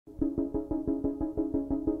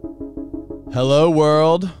Hello,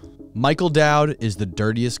 world. Michael Dowd is the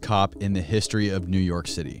dirtiest cop in the history of New York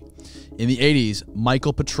City. In the 80s,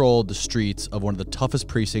 Michael patrolled the streets of one of the toughest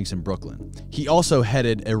precincts in Brooklyn. He also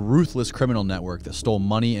headed a ruthless criminal network that stole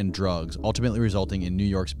money and drugs, ultimately resulting in New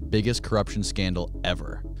York's biggest corruption scandal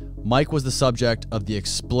ever. Mike was the subject of the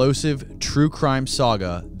explosive true crime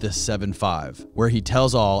saga, The 7-5, where he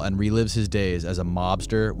tells all and relives his days as a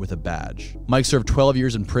mobster with a badge. Mike served 12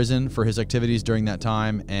 years in prison for his activities during that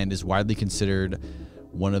time and is widely considered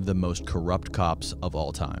one of the most corrupt cops of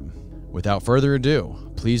all time. Without further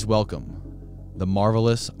ado, please welcome the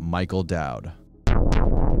marvelous Michael Dowd. You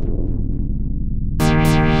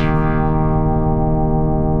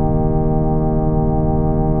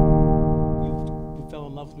fell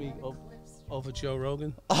in love with me over Joe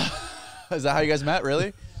Rogan? Is that how you guys met?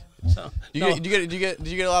 Really? So, Did you get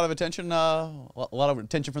a lot of attention? A lot of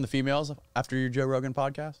attention from the females after your Joe Rogan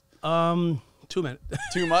podcast? Too many.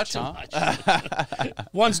 Too much, Too huh? much.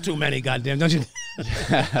 One's too many, goddamn, don't you?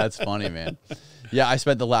 That's funny, man. Yeah, I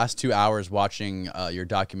spent the last 2 hours watching your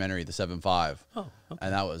documentary, The 7-5. Oh, okay.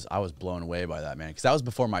 And I was blown away by that, man, because that was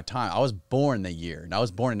before my time. I was born the year, and I was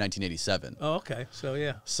born in 1987. Oh, okay. So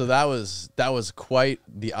yeah. So that was quite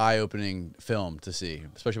the eye-opening film to see,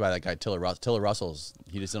 especially by that guy Tiller Russell's.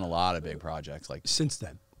 He just done a lot of big projects like Since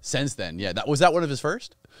then. Since then, yeah. Was that one of his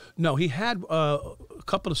first? No, he had a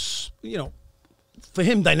couple of, for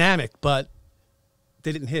him, dynamic, but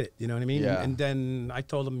they didn't hit it. You know what I mean? Yeah. And then I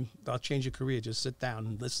told him, "I'll change your career. Just sit down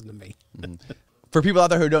and listen to me." For people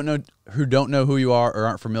out there who don't know who you are or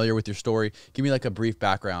aren't familiar with your story, give me like a brief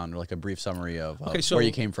background or like a brief summary of where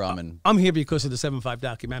you came from. And I'm here because of the 7-5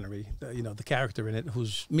 documentary. The character in it,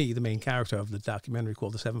 who's me, the main character of the documentary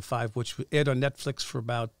called The 7-5, which aired on Netflix for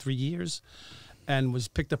about 3 years. And was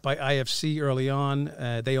picked up by IFC early on.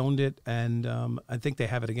 They owned it, and I think they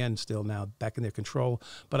have it again still now, back in their control.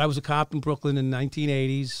 But I was a cop in Brooklyn in the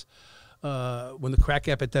 1980s when the crack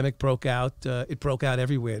epidemic broke out. It broke out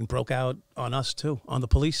everywhere, and broke out on us too, on the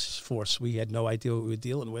police force. We had no idea what we were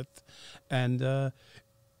dealing with. And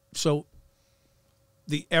so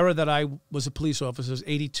the era that I was a police officer was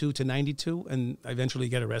 82 to 92, and I eventually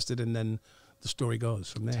get arrested, and then the story goes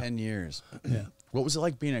from there. 10 years. Yeah. What was it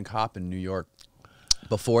like being a cop in New York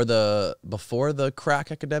before the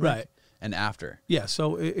crack epidemic, right, and after? Yeah,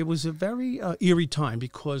 so it was a very eerie time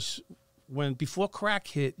because before crack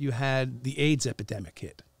hit, you had the AIDS epidemic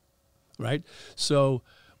hit, right? So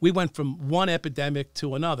we went from one epidemic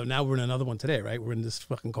to another. Now we're in another one today, right? We're in this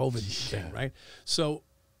fucking COVID thing, right? So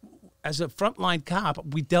as a frontline cop,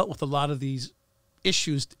 we dealt with a lot of these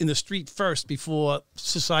issues in the street first before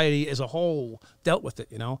society as a whole dealt with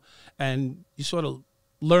it, and you sort of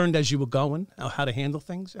learned as you were going how to handle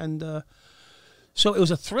things. And so it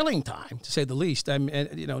was a thrilling time, to say the least. I mean,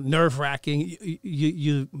 nerve-wracking.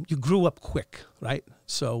 You grew up quick, right?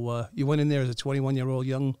 So you went in there as a 21-year-old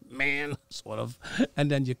young man, sort of,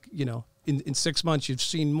 and then in 6 months you've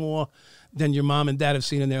seen more than your mom and dad have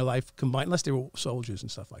seen in their life combined, unless they were soldiers and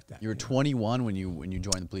stuff like that. You were 21 when you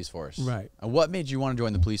joined the police force, right? And what made you want to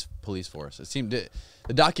join the police force? It seemed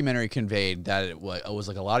the documentary conveyed that it was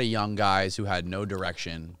like a lot of young guys who had no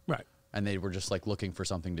direction, right? And they were just like looking for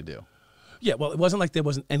something to do. Yeah, well, it wasn't like there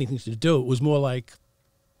wasn't anything to do. It was more like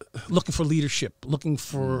looking for leadership, looking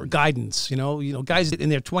for guidance. Guys in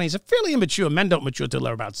their 20s are fairly immature. Men don't mature till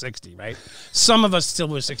they're about 60, right? Some of us still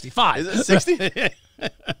were 65. Is it 60?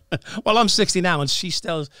 Well, I'm 60 now, and she's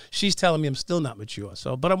telling me I'm still not mature.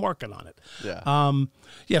 So, but I'm working on it.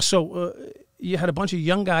 Yeah. So you had a bunch of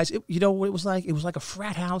young guys. What it was like? It was like a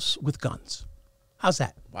frat house with guns. How's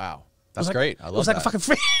that? Wow. That's great. I love that. It was like a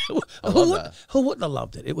fucking who wouldn't have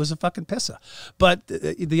loved it? It was a fucking pisser. But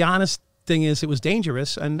the honest thing is, it was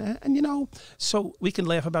dangerous, and so we can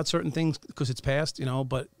laugh about certain things because it's past,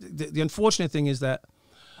 but the unfortunate thing is that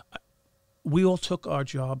we all took our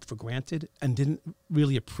job for granted and didn't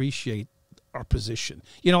really appreciate our position.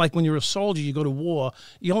 Like when you're a soldier, you go to war,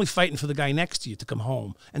 you're only fighting for the guy next to you to come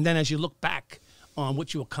home. And then as you look back on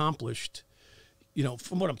what you accomplished,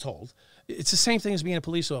 from what I'm told, it's the same thing as being a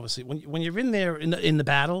police officer. When you're in there in the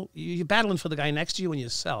battle, you're battling for the guy next to you and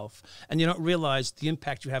yourself, and you don't realize the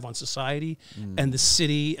impact you have on society and the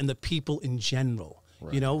city and the people in general.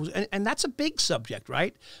 Right. And that's a big subject,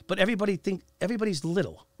 right? But everybody's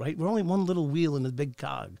little, right? We're only one little wheel in the big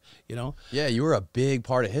cog, Yeah, you were a big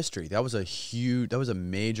part of history. That was a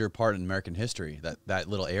major part in American history. That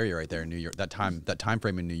little area right there in New York, that time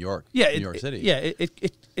frame in New York, New York City.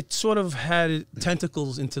 It sort of had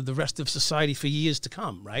tentacles into the rest of society for years to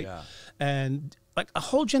come, right? Yeah. And like a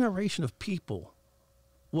whole generation of people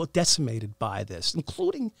were decimated by this,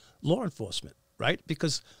 including law enforcement. right?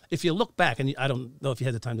 Because if you look back, and I don't know if you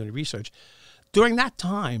had the time to do any research, during that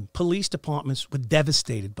time, police departments were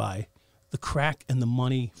devastated by the crack and the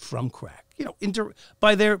money from crack. You know,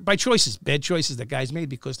 by choices, bad choices that guys made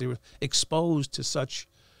because they were exposed to such.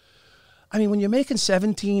 I mean, when you're making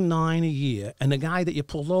 $17,900 a year, and the guy that you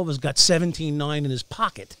pulled over's got $17,900 in his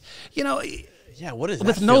pocket, you know, yeah, what is that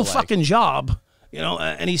with no feel like? fucking job, you know,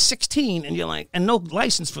 and he's 16, and you're like, and no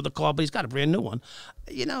license for the car, but he's got a brand new one.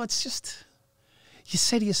 You know, it's just, you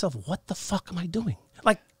say to yourself, what the fuck am I doing?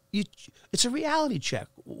 Like, it's a reality check.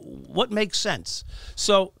 What makes sense?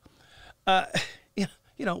 So,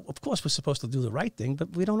 you know, of course we're supposed to do the right thing,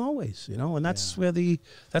 but we don't always, you know, and that's where the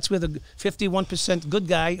 51% good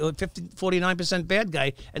guy or 49% bad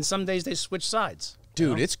guy, and some days they switch sides. Dude,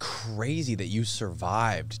 you know? it's crazy that you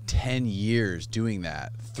survived 10 years doing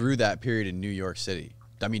that through that period in New York City.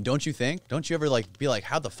 I mean, don't you think? Don't you ever like be like,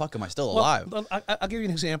 how the fuck am I still alive? Well, I'll give you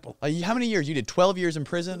an example. How many years? You did 12 years in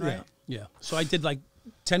prison, right? Yeah. So I did like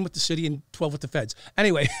 10 with the city and 12 with the feds.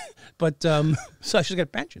 Anyway, but so I should get a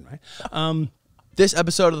pension, right? This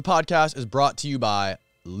episode of the podcast is brought to you by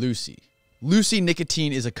Lucy. Lucy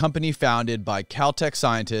Nicotine is a company founded by Caltech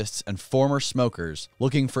scientists and former smokers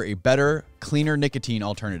looking for a better, cleaner nicotine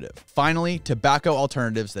alternative. Finally, tobacco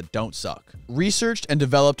alternatives that don't suck. Researched and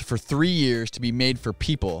developed for 3 years to be made for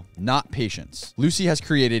people, not patients. Lucy has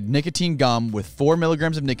created nicotine gum with 4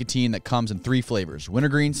 milligrams of nicotine that comes in 3 flavors: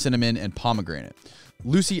 wintergreen, cinnamon, and pomegranate.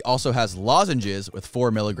 Lucy also has lozenges with 4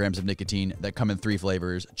 milligrams of nicotine that come in 3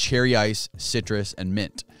 flavors: cherry ice, citrus, and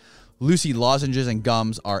mint. Lucy lozenges and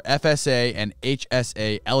gums are FSA and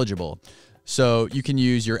HSA eligible, so you can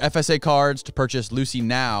use your FSA cards to purchase Lucy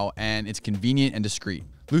now, and it's convenient and discreet.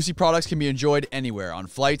 Lucy products can be enjoyed anywhere, on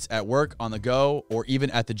flights, at work, on the go, or even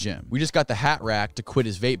at the gym. We just got the hat rack to quit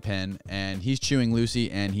his vape pen, and he's chewing Lucy,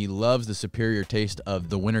 and he loves the superior taste of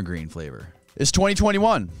the wintergreen flavor. It's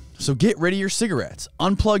 2021, so get rid of your cigarettes,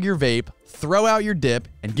 unplug your vape, throw out your dip,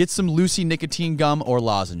 and get some Lucy nicotine gum or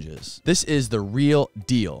lozenges. This is the real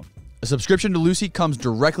deal. A subscription to Lucy comes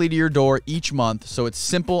directly to your door each month, so it's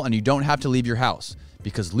simple and you don't have to leave your house,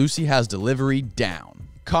 because Lucy has delivery down.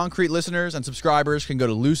 Koncrete listeners and subscribers can go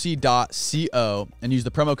to lucy.co and use the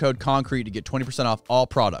promo code Koncrete to get 20% off all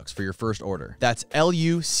products for your first order. That's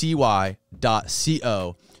lucy.co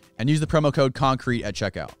and use the promo code Koncrete at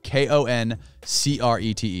checkout.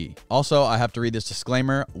 Koncrete. Also, I have to read this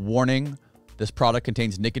disclaimer. Warning. This product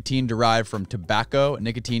contains nicotine derived from tobacco.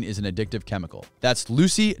 Nicotine is an addictive chemical. That's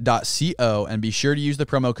lucy.co, and be sure to use the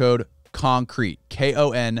promo code Koncrete,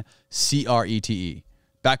 Koncrete.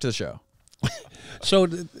 Back to the show. So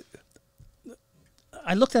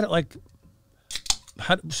I looked at it like,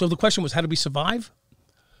 so the question was, how did we survive?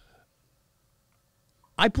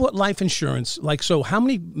 I bought life insurance. Like, so how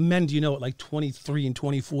many men do you know at like 23 and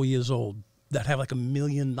 24 years old that have like $1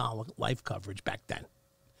 million life coverage back then?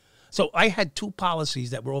 So I had 2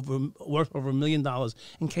 policies that were worth over $1 million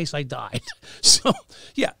in case I died. So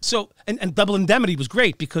yeah, so and double indemnity was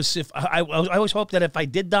great, because if I always hoped that if I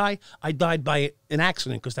did die, I died by an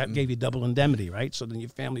accident, because that gave you double indemnity, right? So then your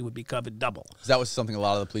family would be covered double. That was something a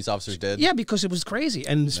lot of the police officers did? Yeah, because it was crazy,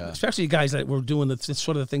 and especially guys that were doing the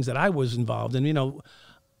sort of the things that I was involved in. You know,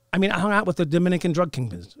 I mean, I hung out with the Dominican drug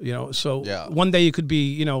kingpins, you know, so one day you could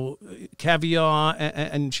be, you know, caviar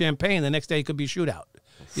and champagne, the next day it could be shootout.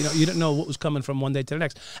 You know, you didn't know what was coming from one day to the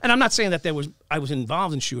next. And I'm not saying that I was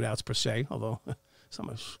involved in shootouts per se, although some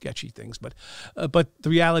are sketchy things. But the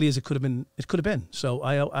reality is, it could have been. So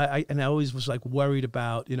I always was like worried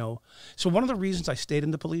about, you know. So one of the reasons I stayed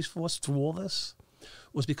in the police force through all this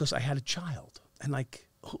was because I had a child, and like,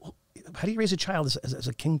 how do you raise a child as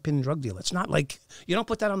a kingpin drug dealer? It's not like, you don't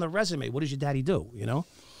put that on the resume. What does your daddy do? You know.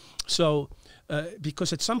 So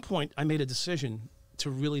because at some point I made a decision to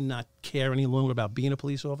really not care any longer about being a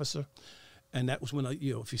police officer, and that was when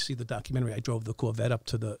you know, if you see the documentary, I drove the Corvette up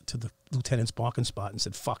to the lieutenant's parking spot and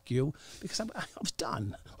said, "Fuck you," because I was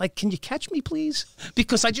done. Like, can you catch me, please?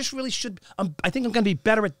 Because I just really should. I think I'm going to be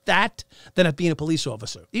better at that than at being a police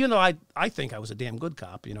officer. Even though I think I was a damn good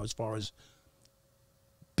cop, you know, as far as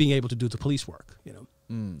being able to do the police work, you know.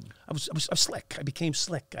 I was slick. I became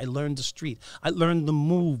slick. I learned the street. I learned the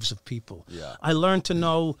moves of people. Yeah. I learned to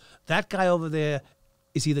know that guy over there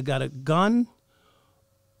is either got a gun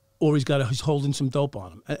or he's holding some dope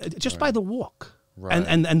on him, just by the walk,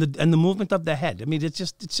 and the movement of the head. I mean, it's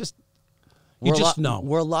just you just know.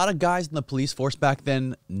 Were a lot of guys in the police force back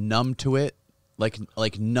then numb to it, like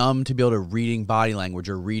numb to be able to reading body language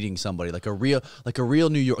or reading somebody, like a real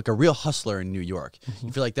New York, like a real hustler in New York?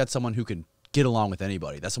 You feel like that's someone who can get along with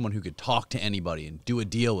anybody. That's someone who could talk to anybody and do a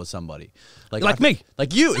deal with somebody. Like me.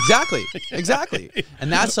 Like you, exactly. Exactly.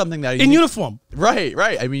 And that's something that... In uniform. Right,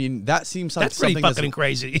 right. I mean, that seems like That's pretty something fucking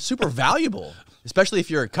crazy. super valuable, especially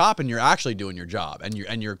if you're a cop and you're actually doing your job and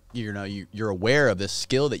you're aware of this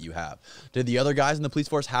skill that you have. Did the other guys in the police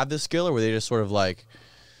force have this skill, or were they just sort of like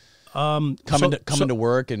coming to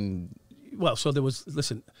work and... Well, so there was,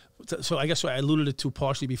 listen, so I guess I alluded it to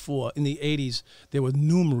partially before. In the 80s, there were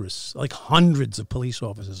numerous, like hundreds of police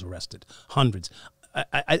officers arrested. Hundreds.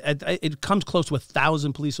 It comes close to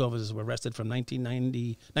 1,000 police officers were arrested from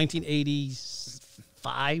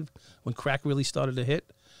 1985, when crack really started to hit,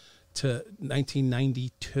 to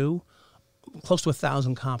 1992. Close to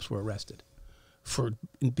 1,000 cops were arrested for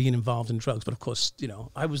being involved in drugs. But of course, you know,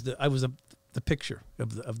 I was the picture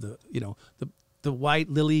of the the white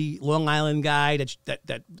Lily Long Island guy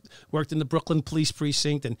that worked in the Brooklyn police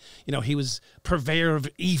precinct, and you know he was purveyor of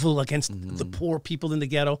evil against the poor people in the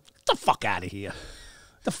ghetto. Get the fuck out of here!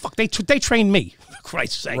 The fuck they trained me, for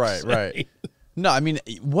Christ's sake. Right, right. No, I mean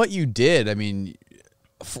what you did. I mean,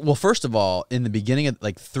 well, first of all, in the beginning of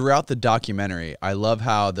like throughout the documentary, I love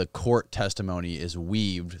how the court testimony is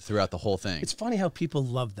weaved throughout the whole thing. It's funny how people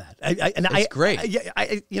love that. It's great.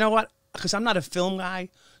 You know what? Because I'm not a film guy,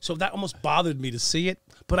 so that almost bothered me to see it.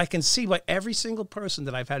 But I can see why every single person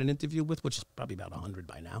that I've had an interview with, which is probably about 100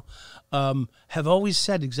 by now, have always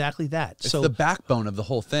said exactly that. It's the backbone of the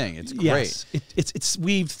whole thing. It's great. Yes, it's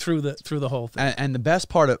weaved through the whole thing. And the best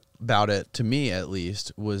part about it, to me at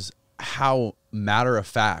least, was how matter of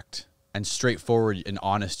fact and straightforward and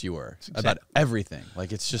honest you were about everything.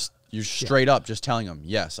 Like it's just you're straight up just telling them,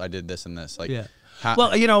 yes, I did this and this. Like,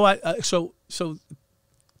 well, you know what? So the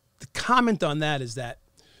comment on that is that,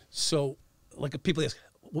 so like people ask,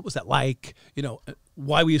 what was that like? You know,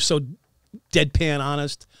 why were you so deadpan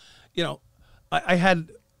honest? You know, I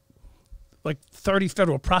had like 30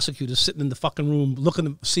 federal prosecutors sitting in the fucking room looking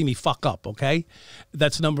to see me fuck up, okay?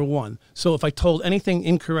 That's number one. So if I told anything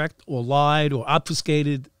incorrect or lied or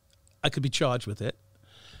obfuscated, I could be charged with it.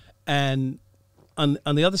 And on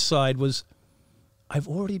the other side was, I've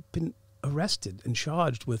already been arrested and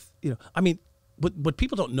charged with, you know, I mean, what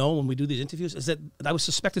people don't know when we do these interviews is that I was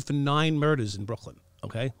suspected for 9 murders in Brooklyn,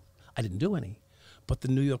 okay? I didn't do any. But the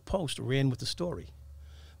New York Post ran with the story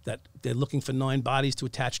that they're looking for 9 bodies to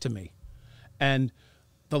attach to me. And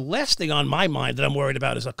the last thing on my mind that I'm worried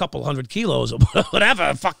about is a couple hundred kilos or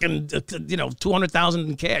whatever, fucking, you know, 200,000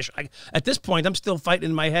 in cash. At this point, I'm still fighting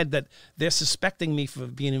in my head that they're suspecting me for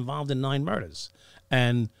being involved in 9 murders.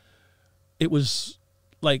 And it was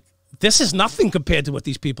like, this is nothing compared to what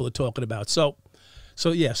these people are talking about. So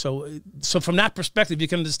from that perspective, you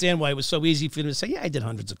can understand why it was so easy for them to say, yeah, I did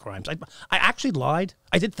hundreds of crimes. I actually lied.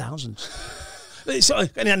 I did thousands. So,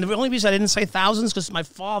 and the only reason I didn't say thousands because my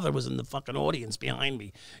father was in the fucking audience behind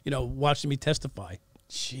me, you know, watching me testify.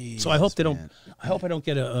 Jeez, so I hope they don't. I hope I don't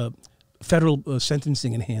get a federal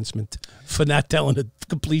sentencing enhancement for not telling the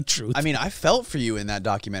complete truth. I mean, I felt for you in that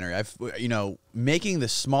documentary. You know, making the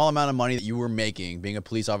small amount of money that you were making, being a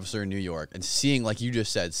police officer in New York, and seeing, like you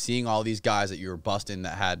just said, seeing all these guys that you were busting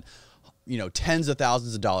that had, you know, tens of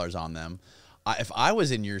thousands of dollars on them. If I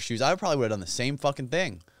was in your shoes, I probably would have done the same fucking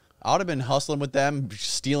thing. I would have been hustling with them,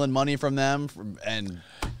 stealing money from them, and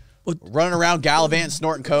running around gallivanting,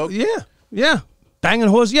 snorting coke. Yeah. Banging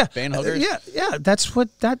whores, banging hookers. Yeah. That's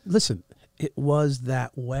what that. Listen, it was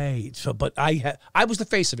that way. So, but I was the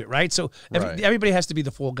face of it, right? So everybody has to be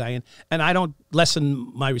the fall guy, and I don't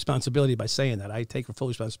lessen my responsibility by saying that. I take full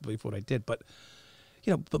responsibility for what I did. But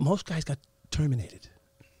you know, most guys got terminated.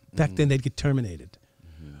 Back then, they'd get terminated.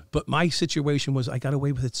 But my situation was I got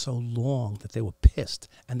away with it so long that they were pissed.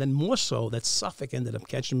 And then more so that Suffolk ended up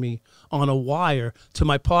catching me on a wire to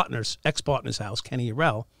my ex-partner's house, Kenny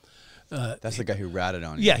Urell. That's the guy who ratted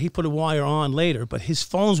on you. Yeah, he put a wire on later, but his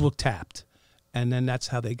phones were tapped. And then that's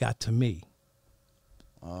how they got to me.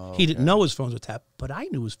 Oh, he didn't know his phones were tapped, but I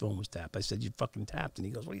knew his phone was tapped. I said, you fucking tapped. And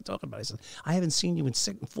he goes, what are you talking about? I said, I haven't seen you in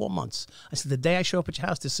 4 months. I said, the day I show up at your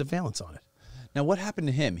house, there's surveillance on it. Now, what happened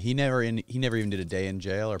to him? He never even did a day in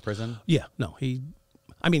jail or prison? Yeah, no.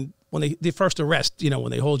 I mean, when the first arrest, you know, when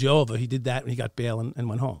they hold you over, he did that and he got bail and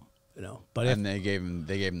went home, you know. But they gave him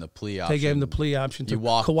the plea option. They gave him the plea option to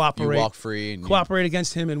cooperate. You walk free. And cooperate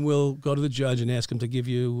against him, and we'll go to the judge and ask him to give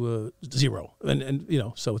you 0. And you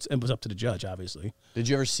know, so it was up to the judge, obviously. Did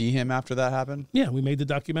you ever see him after that happened? Yeah, we made the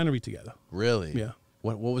documentary together. Really? Yeah.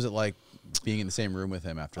 What was it like being in the same room with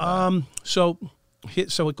him after that? So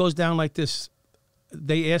it goes down like this.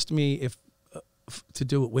 They asked me if to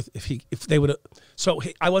do it with if they would have. So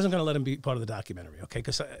I wasn't going to let him be part of the documentary, okay?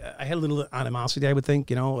 Because I had a little animosity, I would think.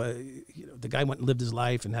 The guy went and lived his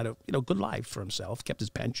life and had a good life for himself, kept his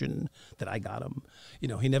pension that I got him.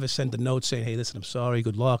 He never sent a note saying, "Hey, listen, I'm sorry,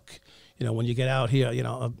 good luck. When you get out here,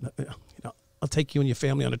 I'll take you and your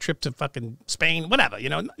family on a trip to fucking Spain, whatever.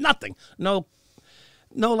 Nothing. No,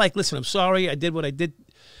 like, listen, I'm sorry, I did what I did."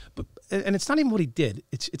 But and it's not even what he did.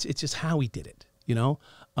 It's just how he did it.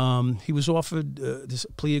 He was offered this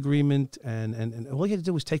plea agreement, and all he had to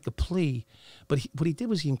do was take a plea. But what he did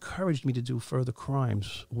was he encouraged me to do further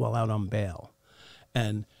crimes while out on bail,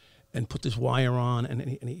 and put this wire on, and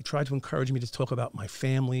he tried to encourage me to talk about my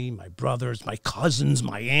family, my brothers, my cousins,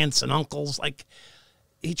 my aunts and uncles. Like,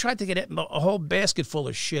 he tried to get a whole basket full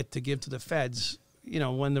of shit to give to the feds.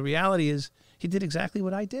 When the reality is he did exactly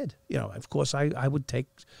what I did. Of course, I'd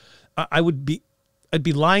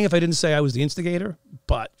be lying if I didn't say I was the instigator,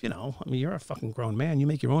 but, you're a fucking grown man. You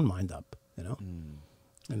make your own mind up, And,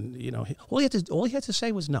 all he had to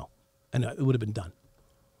say was no, and it would have been done.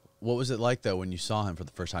 What was it like, though, when you saw him for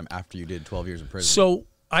the first time after you did 12 years in prison? So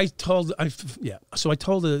I told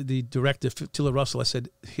the director, Tilla Russell, I said,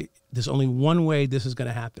 there's only one way this is going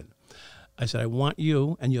to happen. I said, I want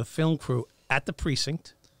you and your film crew at the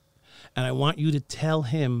precinct, and I want you to tell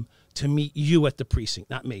him to meet you at the precinct,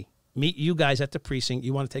 not me. Meet you guys at the precinct.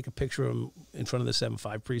 You want to take a picture of him in front of the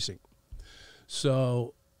 7-5 precinct.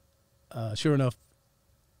 So, sure enough,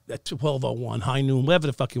 at 12:01, high noon, whatever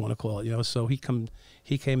the fuck you want to call it, So he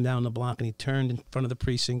came down the block and he turned in front of the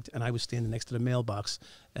precinct, and I was standing next to the mailbox,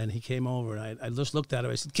 and he came over, and I just looked at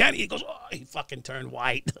him. I said, "Kenny," he goes, "Oh," he fucking turned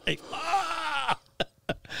white.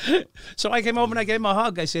 So I came over and I gave him a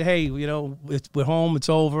hug. I said, "Hey, we're home. It's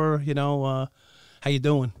over. How you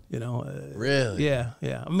doing?" Really? Yeah.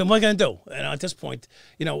 I mean, what are you gonna do? At this point,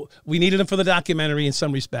 we needed him for the documentary in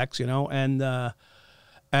some respects, and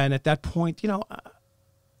at that point,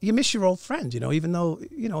 you miss your old friends, even though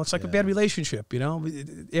it's like a bad relationship,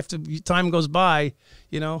 After time goes by,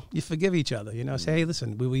 you forgive each other, Say, "Hey,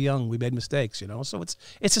 listen, we were young, we made mistakes," So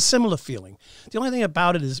it's a similar feeling. The only thing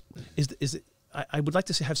about it is I would like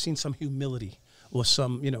to have seen some humility or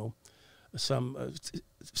some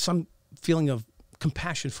feeling of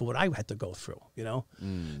compassion for what I had to go through,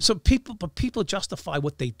 So people justify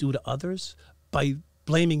what they do to others by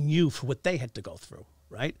blaming you for what they had to go through,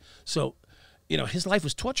 right? So, his life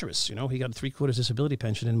was torturous. He got a 3/4 disability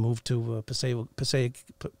pension and moved to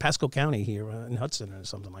Pasco County here in Hudson or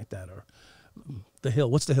something like that, or the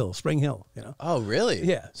Hill. What's the Hill? Spring Hill. Oh, really?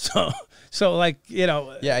 Yeah. So like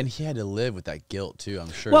Yeah, and he had to live with that guilt too,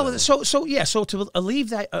 I'm sure. Well, so to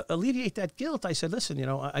alleviate that guilt, I said, "Listen,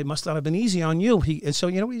 I must not have been easy on you." And so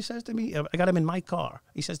what he says to me? I got him in my car.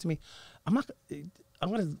 He says to me, I'm going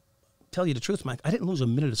to tell you the truth, Mike. I didn't lose a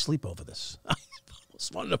minute of sleep over this. I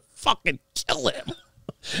just wanted to fucking kill him.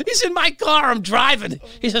 He's in my car. I'm driving.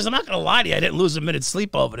 He says, "I'm not going to lie to you. I didn't lose a minute's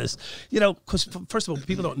sleep over this." Because first of all,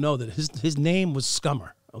 people don't know that his name was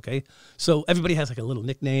Scummer. Okay, so everybody has like a little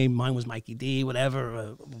nickname. Mine was Mikey D.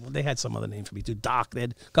 Whatever. They had some other name for me too. Doc. They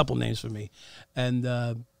had a couple names for me, and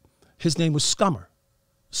his name was Scummer.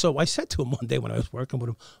 So I said to him one day when I was working with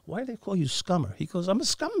him, "Why do they call you Scummer?" He goes, "I'm a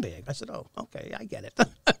scumbag." I said, "Oh, okay, I get it."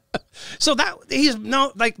 So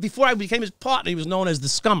before I became his partner, he was known as the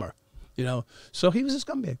Scummer. So he was a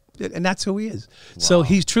scumbag, and that's who he is. Wow. So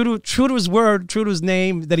he's true to his word, true to his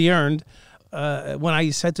name that he earned. When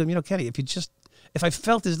I said to him, "Kenny, if I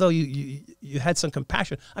felt as though you had some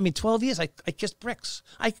compassion." I mean, 12 years, I kissed bricks.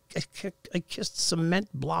 I kissed cement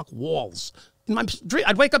block walls.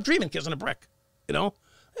 I'd wake up dreaming kissing a brick.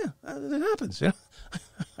 Yeah, it happens.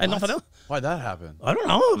 I nothing else. Why'd that happen? I don't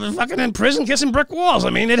know. I'm fucking in prison kissing brick walls. I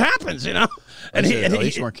mean, it happens, And at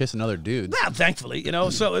least you weren't kissing other dudes. Well, thankfully,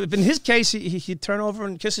 So in his case, he'd turn over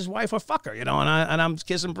and kiss his wife or fuck her, And I'm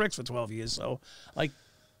kissing bricks for 12 years. So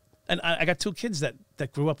and I got 2 kids that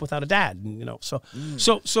grew up without a dad,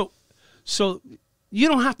 So you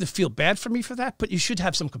don't have to feel bad for me for that, but you should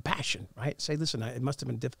have some compassion, right? Say, "Listen, it must have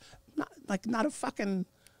been not a fucking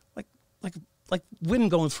like wind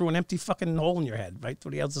going through an empty fucking hole in your head, right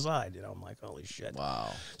through the other side." I'm like, holy shit.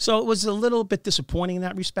 Wow. So it was a little bit disappointing in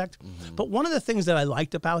that respect. But one of the things that I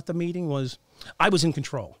liked about the meeting was I was in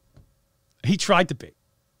control. He tried to be,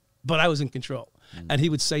 but I was in control. And he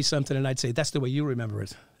would say something, and I'd say, "That's the way you remember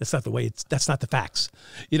it. That's not the way that's not the facts."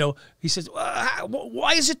 He says,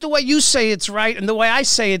 "Why is it the way you say it's right and the way I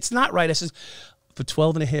say it's not right?" I says, "For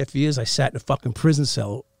 12 and a half years, I sat in a fucking prison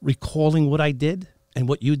cell recalling what I did and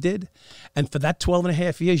what you did. And for that 12 and a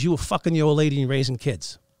half years, you were fucking your old lady and raising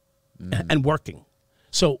kids and working.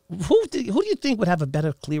 So who do you think would have a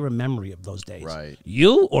better, clearer memory of those days? Right.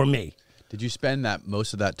 You or me?" Did you spend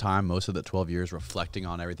most of that time, most of the 12 years, reflecting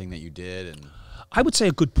on everything that you did? And I would say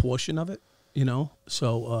a good portion of it, you know.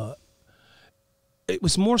 So it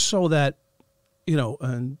was more so that, you know,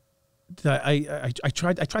 and that I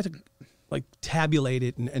tried to like tabulate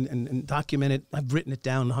it and document it. I've written it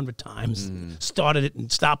down 100 times, started it and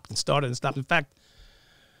stopped and started and stopped. In fact,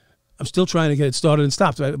 I'm still trying to get it started and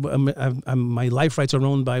stopped. My life rights are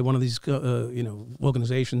owned by one of these, you know,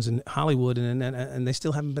 organizations in Hollywood, and they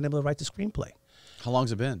still haven't been able to write the screenplay. How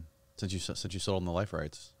long's it been since you sold them the life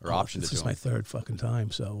rights or optioned it? This is my third fucking time,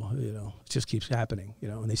 so you know, it just keeps happening. You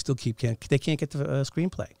know, and they still can't get the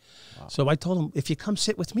screenplay. Wow. So I told them, if you come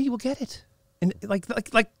sit with me, we'll get it. And like.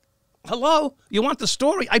 Hello, you want the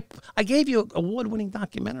story? I gave you an award-winning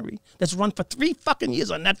documentary that's run for 3 fucking years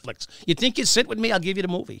on Netflix. You think you'd sit with me? I'll give you the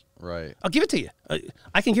movie. Right. I'll give it to you.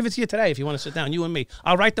 I can give it to you today if you want to sit down, you and me.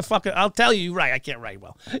 I'll write the fucking. I'll tell you write. I can't write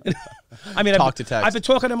well. I mean, to text. I've been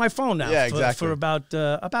talking to my phone now. Yeah, exactly. For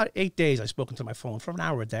about 8 days. I've spoken to my phone for an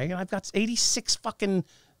hour a day, and I've got 86 fucking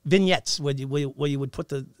vignettes where you would put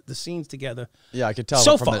the scenes together. Yeah, I could tell.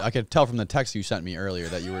 I could tell from the text you sent me earlier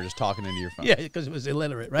that you were just talking into your phone. Yeah, because it was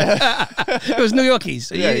illiterate, right? It was New Yorkies.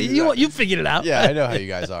 Yeah, you figured it out. Yeah, I know how you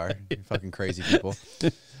guys are. You fucking crazy people.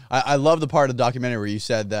 I love the part of the documentary where you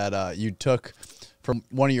said that you took from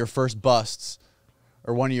one of your first busts,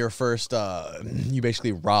 or one of your first, you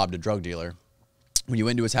basically robbed a drug dealer. When you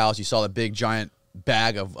went into his house, you saw the big giant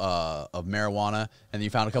bag of marijuana, and you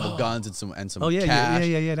found a couple guns and some cash.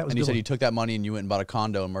 Yeah. That was. And you said you took that money and you went and bought a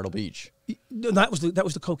condo in Myrtle Beach. No, that was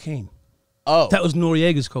the cocaine. Oh, that was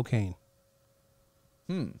Noriega's cocaine.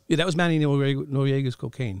 Yeah, that was Manny Noriega's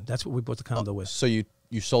cocaine. That's what we bought the condo with. So you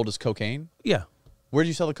sold his cocaine? Yeah. Where did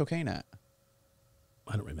you sell the cocaine at?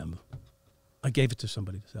 I don't remember. I gave it to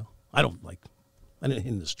somebody to sell. I didn't hit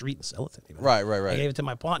in the street and sell it to anybody. Right. I gave it to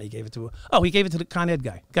my partner. He gave it to the Con Ed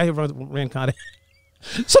guy. Guy who ran Con Ed.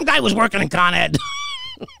 Some guy was working in Con Ed.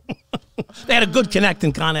 They had a good connect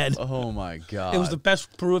in Con Ed. Oh, my God. It was the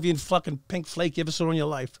best Peruvian fucking pink flake you ever saw in your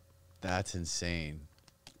life. That's insane.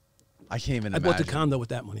 I can't even imagine. I bought the condo with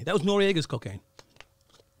that money. That was Noriega's cocaine.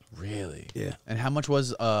 Really? Yeah. And how much was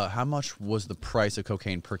the price of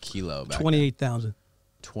cocaine per kilo back 28,000.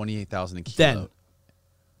 28,000 a kilo.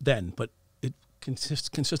 Then, but it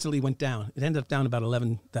consistently went down. It ended up down about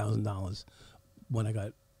 $11,000 when I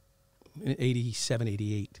got 87,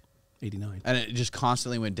 88, 89. And it just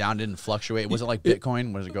constantly went down, didn't fluctuate. Was it like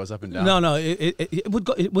Bitcoin, when it goes up and down? No. It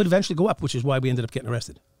would eventually go up, which is why we ended up getting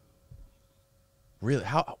arrested. Really?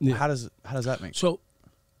 How does that make sense?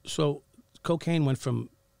 So cocaine went from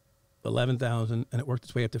 11,000 and it worked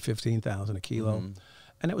its way up to 15,000 a kilo,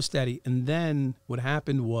 and it was steady. And then what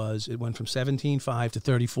happened was it went from 17.5 to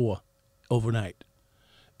 34 overnight,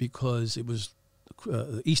 because it was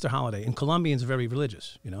the Easter holiday, and Colombians are very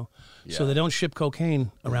religious, you know, so they don't ship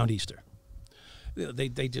cocaine around Easter.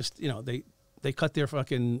 They just, you know, they cut their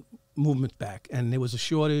fucking movement back, and there was a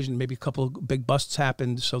shortage, and maybe a couple of big busts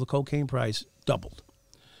happened, so the cocaine price doubled.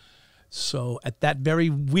 So at that very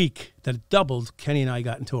week that it doubled, Kenny and I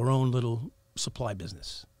got into our own little supply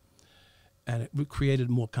business. And it created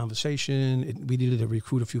more conversation. We needed to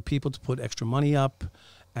recruit a few people to put extra money up.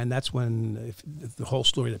 And that's when if the whole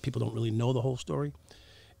story, that people don't really know the whole story,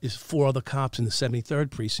 is 4 other cops in the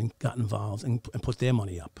 73rd precinct got involved and put their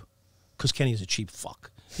money up. Because Kenny is a cheap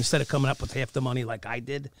fuck. Instead of coming up with half the money like I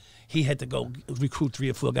did, he had to go recruit 3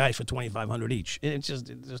 or 4 guys for $2,500 each. And it's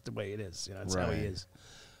just the way it is. You know, it's how he is.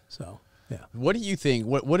 So, yeah. What do you think?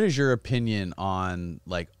 What is your opinion on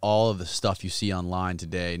like all of the stuff you see online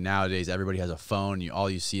today? Nowadays, everybody has a phone. All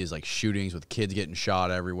you see is like shootings with kids getting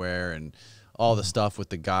shot everywhere, and all the stuff with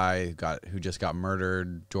the guy who just got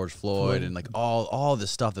murdered, George Floyd, and like all the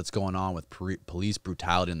stuff that's going on with police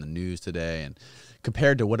brutality in the news today, and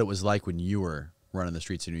compared to what it was like when you were running the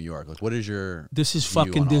streets of New York. Like, what is your This is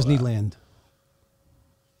fucking Disneyland.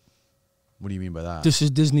 What do you mean by that? This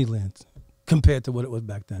is Disneyland compared to what it was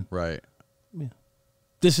back then. Right. Yeah.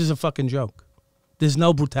 This is a fucking joke. There's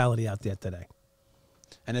no brutality out there today.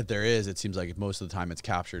 And if there is, it seems like most of the time it's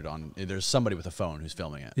captured on, there's somebody with a phone who's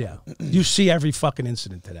filming it. Yeah. You see every fucking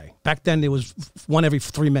incident today. Back then, there was one every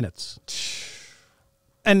 3 minutes.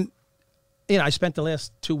 And, you know, I spent the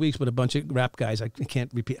last 2 weeks with a bunch of rap guys. I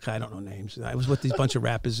can't repeat, I don't know names. I was with these bunch of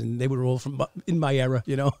rappers, and they were all from in my era,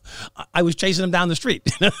 you know. I was chasing them down the street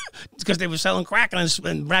because they were selling crack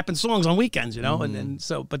and rapping songs on weekends, you know. And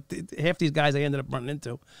so, but half these guys I ended up running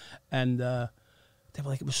into. And they were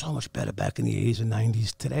like, it was so much better back in the 80s and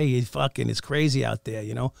 90s. Today, it's crazy out there,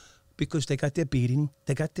 you know, because they got their beating,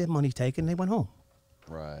 they got their money taken, they went home.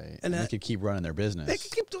 Right. And they could keep running their business. They can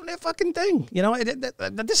keep doing their fucking thing. You know,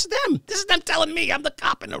 this is them. This is them telling me I'm the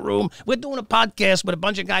cop in the room. We're doing a podcast with a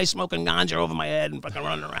bunch of guys smoking ganja over my head and fucking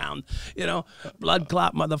running around. You know, blood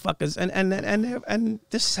clot motherfuckers. And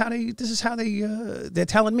this is how they're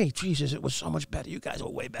telling me. Jesus, it was so much better. You guys were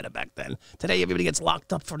way better back then. Today, everybody gets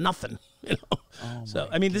locked up for nothing. You know. Oh So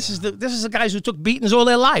I mean, this is the guys who took beatings all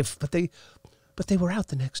their life, but they were out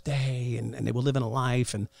the next day and they were living a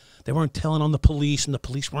life and they weren't telling on the police and the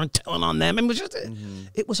police weren't telling on them. And it was just,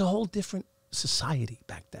 it was a whole different society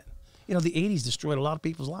back then. You know, the 80s destroyed a lot of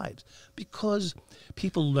people's lives because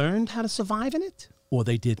people learned how to survive in it or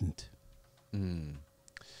they didn't.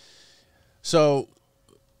 So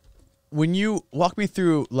when you walk me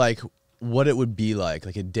through like what it would be like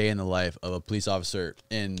a day in the life of a police officer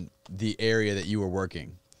in the area that you were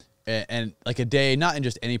working. And like a day, not in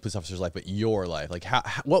just any police officer's life, but your life. Like,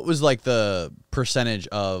 what was like the percentage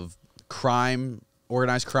of crime,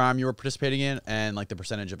 organized crime you were participating in, and like the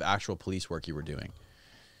percentage of actual police work you were doing?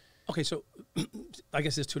 Okay, so I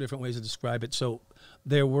guess there's two different ways to describe it. So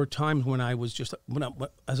there were times when I was just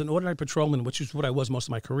as an ordinary patrolman, which is what I was most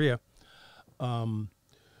of my career. I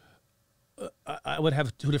would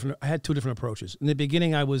have I had two different approaches. In the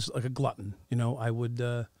beginning, I was like a glutton. You know, I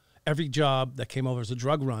would. Every job that came over as a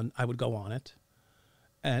drug run, I would go on it.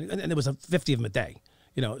 And there was 50 of them a day.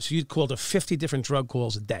 You know, so you'd call to 50 different drug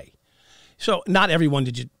calls a day. So not everyone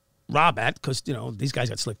did you rob at because, you know, these guys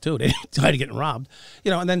got slick too. They died of getting robbed.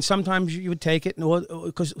 You know, and then sometimes you would take it.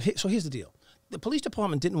 So here's the deal. The police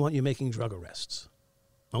department didn't want you making drug arrests.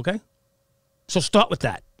 Okay? So start with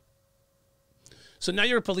that. So now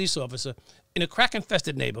you're a police officer in a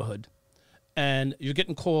crack-infested neighborhood and you're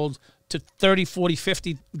getting called to 30, 40,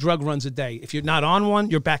 50 drug runs a day. If you're not on one,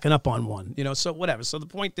 you're backing up on one. You know, so whatever. So the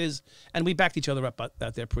point is, and we backed each other up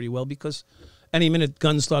out there pretty well because any minute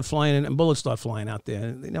guns start flying and bullets start flying out there.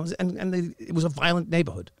 You know, it was a violent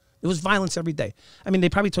neighborhood. There was violence every day. I mean, we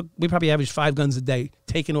probably averaged 5 guns a day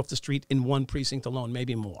taken off the street in one precinct alone,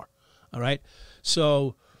 maybe more. All right?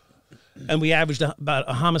 So, and we averaged about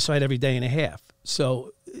a homicide every day and a half.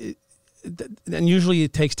 So, and usually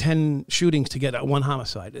it takes 10 shootings to get one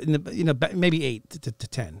homicide. You know, maybe 8 to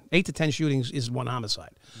 10. 8 to 10 shootings is one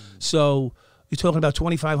homicide. So you're talking about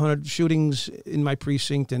 2,500 shootings in my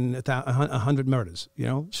precinct and 100 murders. You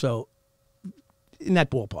know, so in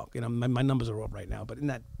that ballpark. You know, my numbers are off right now, but in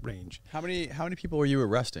that range. How many people were you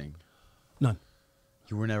arresting? None.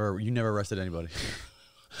 You never arrested anybody.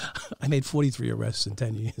 I made 43 arrests in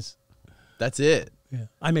 10 years. That's it. Yeah,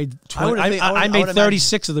 I made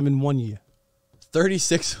 36 of them in 1 year.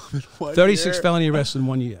 36 of them in 1 year? 36 felony arrests in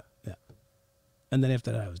 1 year. Yeah, and then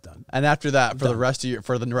after that, I was done. And after that, for the rest of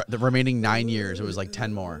the remaining 9 years, it was like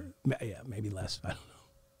 10 more. Yeah, maybe less. I don't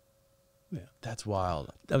know. Yeah, that's wild.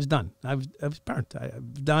 I was done. I was burnt. I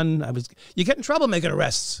was done. You get in trouble making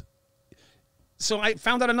arrests. So I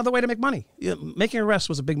found out another way to make money. Making arrests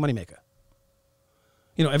was a big money maker.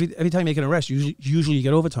 You know, every time you make an arrest, usually you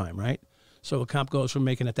get overtime, right? So a cop goes from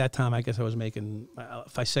making, at that time, I guess I was making,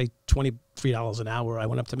 if I say $23 an hour, I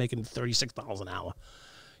went up to making $36 an hour.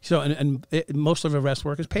 So, most of arrest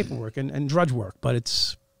work is paperwork and drudge work, but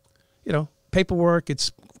it's, you know, paperwork,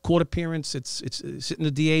 it's court appearance, it's sitting in the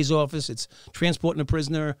DA's office, it's transporting a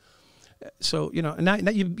prisoner. So, you know, now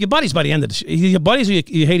your buddies by the end of this, your buddies,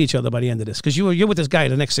 you hate each other by the end of this, because you're with this guy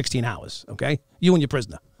the next 16 hours, okay? You and your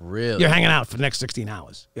prisoner. Really? You're hanging out for the next 16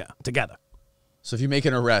 hours, yeah, together. So if you make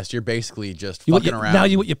an arrest, you're basically just fucking around. Now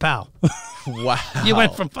you with your pal. Wow. You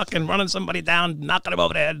went from fucking running somebody down, knocking him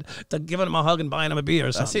over the head, to giving him a hug and buying him a beer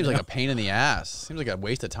or something. That seems like a pain in the ass. Seems like a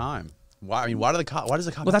waste of time. Why? I mean, why does the cop?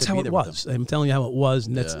 Well, that's how it was. I'm telling you how it was,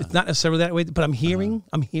 and it's not necessarily that way. But I'm hearing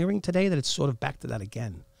today that it's sort of back to that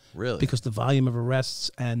again. Really? Because the volume of arrests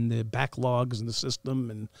and the backlogs in the system,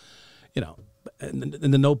 and you know. And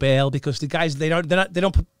the no bail, because the guys they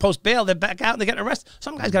don't post bail, they back out and they get arrested.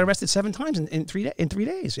 Some guys got arrested 7 times in 3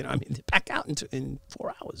 days. You know, I mean, they back out in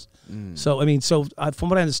 4 hours. So I mean, from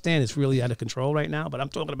what I understand, it's really out of control right now. But I'm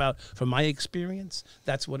talking about from my experience,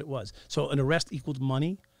 that's what it was. So an arrest equaled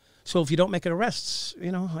money. So if you don't make arrests,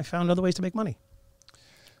 you know, I found other ways to make money.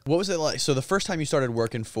 What was it like? So the first time you started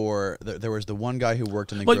working for, there was the one guy who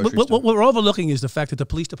worked in the grocery store. What we're overlooking is the fact that the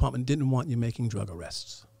police department didn't want you making drug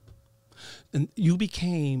arrests. And you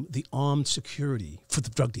became the armed security for the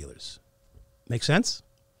drug dealers. Make sense?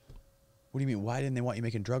 What do you mean? Why didn't they want you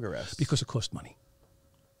making drug arrests? Because it cost money.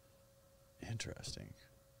 Interesting.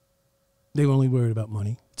 They were only worried about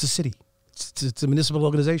money. It's a city. It's a municipal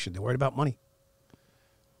organization. They're worried about money.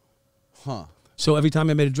 Huh. So every time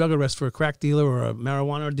I made a drug arrest for a crack dealer or a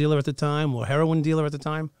marijuana dealer at the time or a heroin dealer at the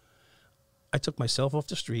time, I took myself off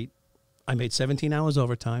the street I made 17 hours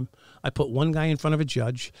overtime. I put one guy in front of a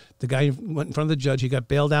judge. The guy went in front of the judge. He got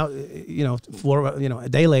bailed out, a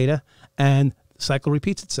day later, and the cycle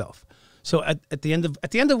repeats itself. So at the end of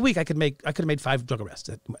the week, I could have made 5 drug arrests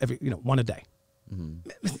every one a day.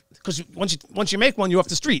 Because once you make one, you're off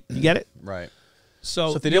the street. You get it? Right.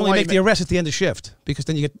 So if they only make the arrest at the end of shift, because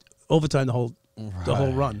then you get overtime the whole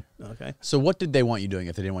run. Okay. So what did they want you doing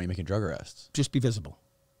if they didn't want you making drug arrests? Just be visible.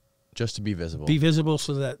 Just to be visible. Be visible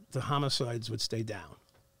so that the homicides would stay down.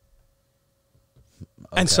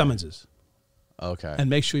 And summonses. Okay. And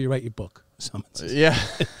make sure you write your book. Summonses. Yeah.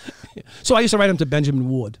 So I used to write them to Benjamin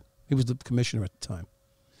Ward. He was the commissioner at the time.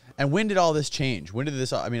 And when did all this change? When did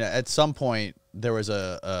this? I mean, at some point there was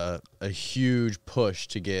a huge push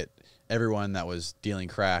to get everyone that was dealing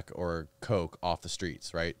crack or coke off the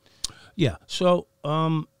streets, right? Yeah. So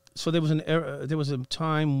there was a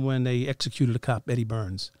time when they executed a cop, Eddie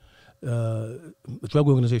Burns. A drug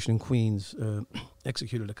organization in Queens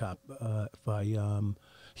executed a cop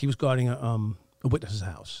he was guarding a witness's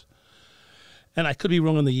house. And I could be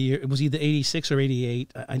wrong on the year. It was either 86 or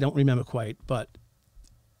 88. I don't remember quite. But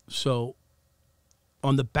so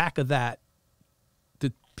on the back of that,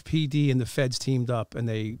 the PD and the feds teamed up and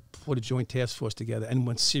they put a joint task force together and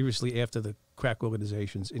went seriously after the crack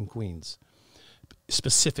organizations in Queens.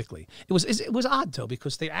 Specifically, it was odd though,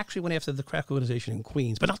 because they actually went after the crack organization in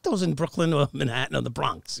Queens, but not those in Brooklyn or Manhattan or the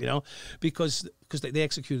Bronx, because they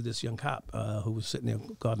executed this young cop who was sitting there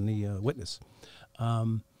guarding the witness.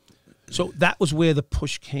 So that was where the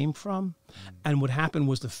push came from, and what happened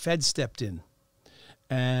was the Fed stepped in,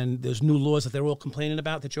 and there's new laws that they're all complaining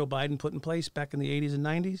about that Joe Biden put in place back in the 80s and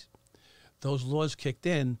 90s. Those laws kicked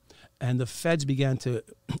in, and the feds began to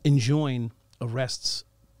enjoin arrests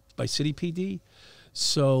by city PD.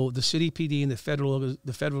 So the city PD and the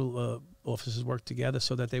federal officers worked together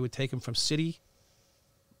so that they would take them from city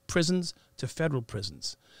prisons to federal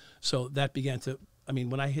prisons. So that began to,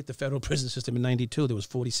 when I hit the federal prison system in '92, there was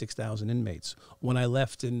 46,000 inmates. When I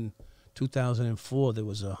left in 2004, there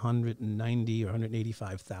was 190 or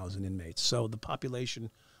 185,000 inmates. So the population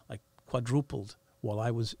like quadrupled while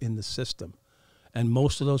I was in the system. And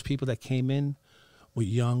most of those people that came in were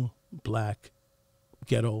young, black,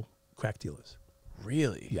 ghetto crack dealers.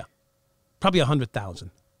 Really? Yeah. Probably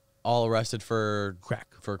 100,000. All arrested for crack.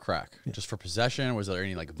 For crack. Yeah. Just for possession? Was there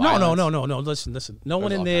any violence? No. Listen. No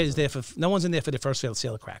one's in there for the first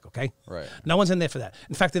sale of crack, okay? Right. No one's in there for that.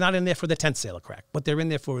 In fact, they're not in there for the 10th sale of crack. What they're in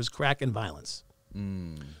there for is crack and violence.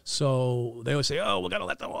 So they always say, "Oh, we're gonna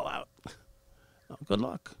let them all out." Oh, good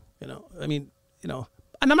luck. And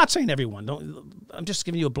I'm not saying everyone. I'm just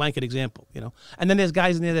giving you a blanket example. And then there's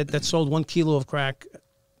guys in there that sold 1 kilo of crack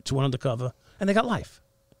to one undercover, and they got life.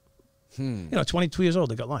 22 years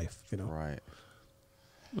old, they got life. Right.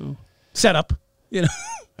 Set up. Yeah.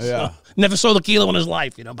 So, never sold a kilo in his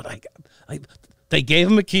life. But they gave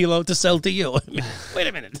him a kilo to sell to you. Wait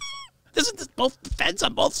a minute. Isn't both feds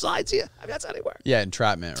on both sides here? That's how they work. Yeah,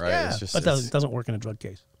 entrapment, right? Yeah, but it doesn't work in a drug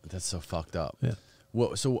case. That's so fucked up. Yeah.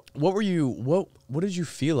 So what did you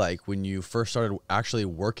feel like when you first started actually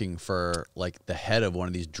working for like the head of one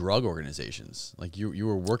of these drug organizations? Like you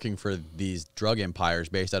were working for these drug empires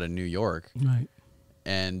based out of New York. Right.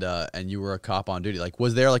 And you were a cop on duty. Like,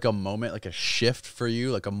 was there like a moment, like a shift for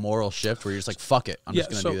you, like a moral shift where you're just like, fuck it, I'm just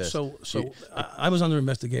going to do this? So I was under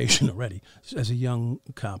investigation already as a young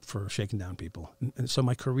cop for shaking down people. And so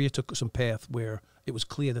my career took some path where it was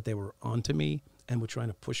clear that they were onto me and were trying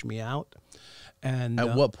to push me out. And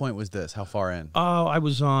at what point was this? How far in? Oh, I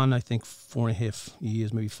was on, I think, 4.5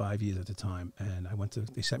 years, maybe 5 years at the time. And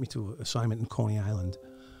they sent me to an assignment in Coney Island.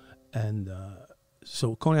 And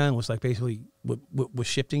so Coney Island was like basically we're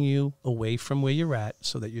shifting you away from where you're at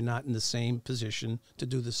so that you're not in the same position to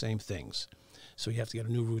do the same things. So you have to get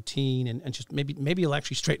a new routine and just maybe you'll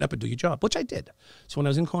actually straighten up and do your job, which I did. So when I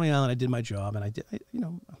was in Coney Island, I did my job, and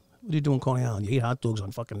what do you do in Coney Island? You eat hot dogs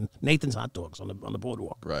on fucking Nathan's hot dogs on the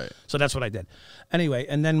boardwalk. Right. So that's what I did. Anyway,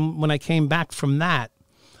 and then when I came back from that,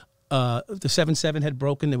 the 7-7 had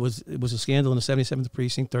broken. It was a scandal in the 77th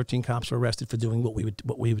precinct. 13 cops were arrested for doing what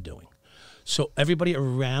we were doing. So everybody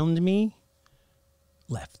around me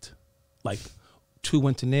left. Like 2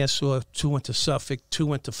 went to Nassau, 2 went to Suffolk, 2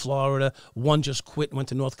 went to Florida, 1 just quit and went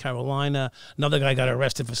to North Carolina, another guy got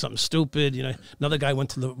arrested for something stupid, another guy went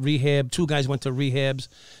to the rehab, 2 guys went to rehabs.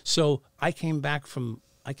 So I came back from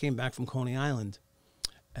Coney Island,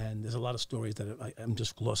 and there's a lot of stories that I'm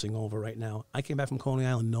just glossing over right now. I came back from Coney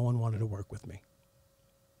Island, no one wanted to work with me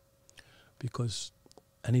because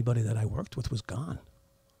anybody that I worked with was gone.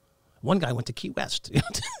 One guy went to Key West.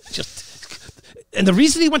 And the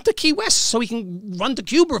reason he went to Key West so he can run to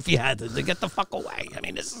Cuba if he had to get the fuck away. I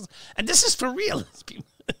mean, this is for real.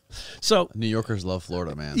 So New Yorkers love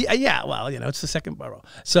Florida, man. Yeah. Well, you know, it's the second borough,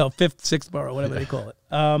 so fifth, sixth borough, whatever they call it.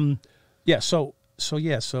 So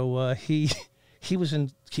he was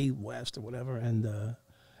in Key West or whatever, and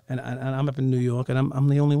I'm up in New York, and I'm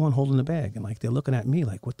the only one holding the bag, and like they're looking at me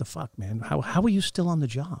like, what the fuck, man? How are you still on the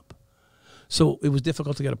job? So it was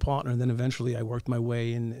difficult to get a partner, and then eventually I worked my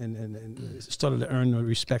way and started to earn the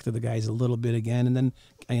respect of the guys a little bit again, and then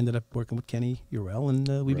I ended up working with Kenny Urell,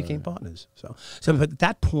 and we became partners. So but at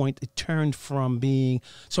that point, it turned from being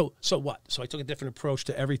so what? So I took a different approach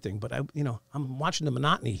to everything, but I'm watching the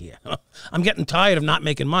monotony here. I'm getting tired of not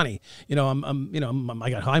making money. You know, I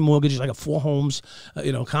got high mortgages, I got 4 homes,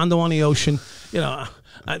 condo on the ocean.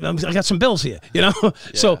 I got some bills here. Yeah.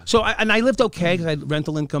 So I lived okay because I had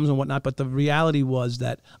rental incomes and whatnot, but the reality was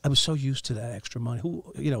that I was so used to that extra money.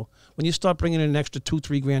 When you start bringing in an extra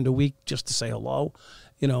 $2-3 grand a week just to say hello,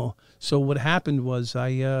 So what happened was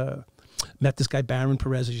I met this guy Baron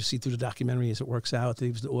Perez, as you see through the documentary, as it works out. He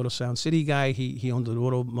was the Auto Sound City guy. He owned an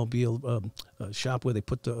automobile shop where they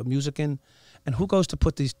put the music in. And who goes to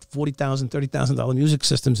put these $40,000, $30,000 music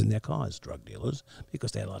systems in their cars? Drug dealers,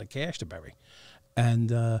 because they had a lot of cash to bury.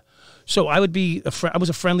 And so I would be I was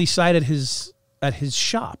a friendly sight at his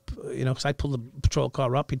shop, because I'd pull the patrol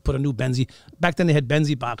car up. He'd put a new Benzie. Back then they had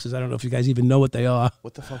Benzie boxes. I don't know if you guys even know what they are.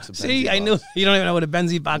 What the fuck's a Benzie See, box? I knew you don't even know what a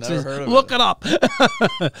Benzie box Never is. heard of Look it. it up.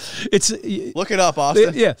 Look it up,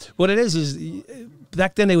 Austin. Yeah, what it is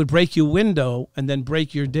back then they would break your window and then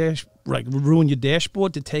break your ruin your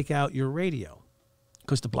dashboard to take out your radio.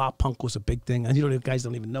 Because the block punk was a big thing. And the guys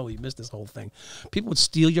don't even know you missed this whole thing. People would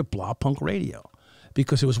steal your block punk radio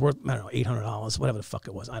because it was worth, I don't know, $800, whatever the fuck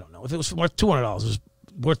it was. I don't know. If it was worth $200, it was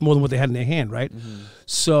worth more than what they had in their hand, right? Mm-hmm.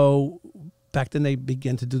 So back then they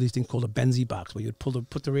began to do these things called a Benzie box, where you'd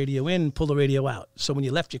put the radio in and pull the radio out. So when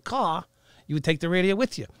you left your car, you would take the radio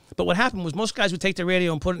with you. But what happened was most guys would take the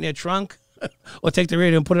radio and put it in their trunk or take the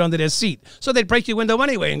radio and put it under their seat. So they'd break your window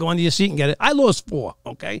anyway and go under your seat and get it. I lost 4,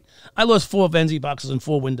 okay? I lost 4 Benzie boxes and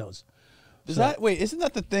 4 windows. Isn't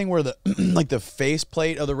that the thing where the like the face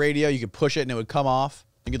plate of the radio, you could push it and it would come off?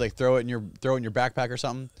 You could like throw it in your backpack or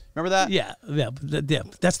something. Remember that? Yeah.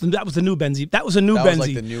 That was the new Benzie. That was a new Benzie. Was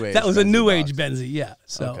like the new age. That was a new box. age Benzie. Yeah.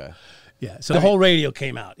 So okay. Yeah. So the whole radio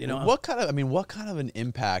came out. What kind of an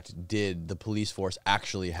impact did the police force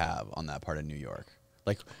actually have on that part of New York?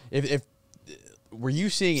 Like, if were you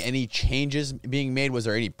seeing any changes being made? Was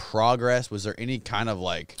there any progress? Was there any kind of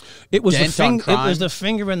like it was dent on crime? It was the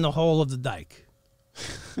finger in the hole of the dike.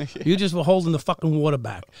 You just were holding the fucking water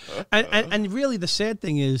back. And really the sad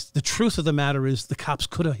thing is, the truth of the matter is the cops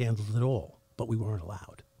could have handled it all, but we weren't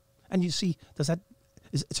allowed. And you see,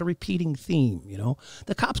 it's a repeating theme,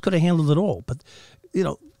 The cops could have handled it all, but,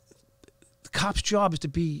 the cop's job is to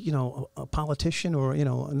be, a politician or,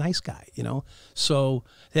 a nice guy, So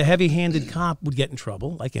the heavy-handed cop would get in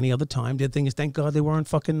trouble like any other time. The thing is, thank God they weren't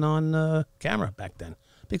fucking on camera back then,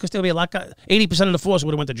 because there'll be a lot. 80% of the force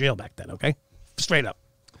would have went to jail back then. Okay, straight up.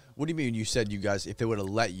 What do you mean? You said you guys, if they would have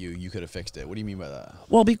let you, you could have fixed it. What do you mean by that?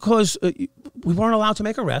 Well, because we weren't allowed to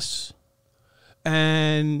make arrests,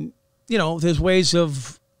 and there's ways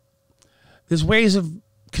of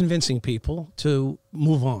convincing people to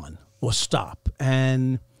move on or stop,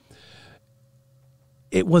 and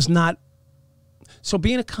it was not. So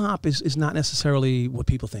being a cop is not necessarily what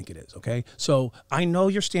people think it is, okay? So I know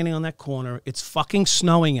you're standing on that corner. It's fucking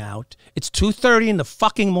snowing out. It's 2:30 in the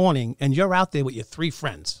fucking morning, and you're out there with your 3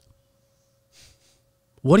 friends.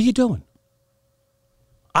 What are you doing?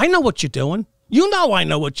 I know what you're doing. You know I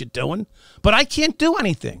know what you're doing, but I can't do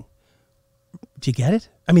anything. Do you get it?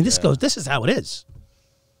 I mean, this is how it is.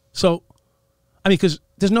 So, because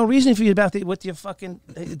there's no reason for you about with your fucking,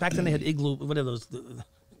 back then they had igloo, whatever those,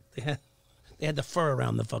 they had the fur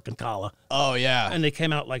around the fucking collar. Oh, yeah. And they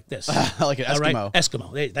came out like this. Like an Eskimo. Right?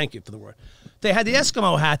 Eskimo. Thank you for the word. They had the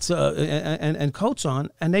Eskimo hats and coats on,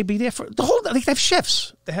 and they'd be there for the whole, they have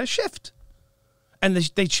shifts. They had a shift. And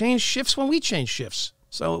they changed shifts when we changed shifts.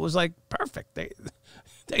 So it was like perfect.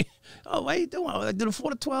 Oh, what are you doing? I did a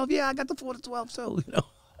 4 to 12. Yeah, I got the 4 to 12 too.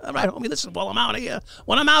 All right, homie, listen, while I'm out here,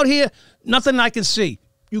 when I'm out here, nothing I can see.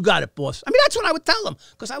 You got it, boss. I mean, that's what I would tell them,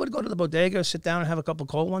 because I would go to the bodega, sit down and have a couple of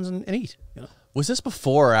cold ones and eat. Was this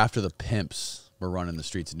before or after the pimps were running the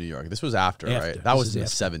streets of New York? This was after. Right? That was in the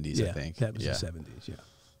 70s, I think. That was the 70s, yeah.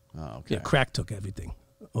 Oh, okay. Yeah, crack took everything,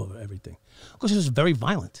 over everything. Because it was very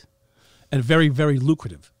violent and very, very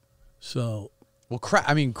lucrative. So... Well,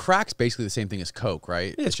 crack's basically the same thing as Coke,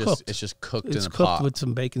 right? Yeah, it's just cooked in a pot. It's cooked with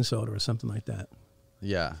some baking soda or something like that.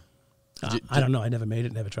 Yeah. I don't know. I never made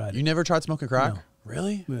it. Never tried it. You never tried smoking crack? No.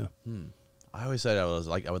 Really? Yeah. I always said I would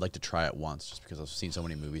like to try it once, just because I've seen so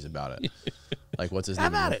many movies about it. Like, what's his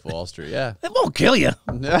name? Wall Street. Yeah. It won't kill you.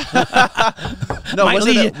 No, might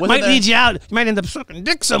lead you out. You might end up sucking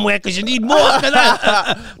dick somewhere because you need more.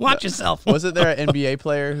 Watch yourself. Wasn't there an NBA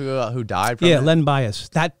player who died from it? Len Bias.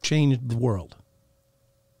 That changed the world.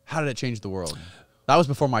 How did it change the world? That was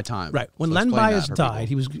before my time. Right. When Len Bias died,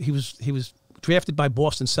 he was drafted by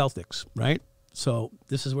Boston Celtics, right? So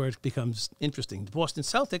this is where it becomes interesting. The Boston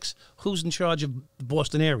Celtics, who's in charge of the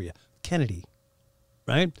Boston area? Kennedy,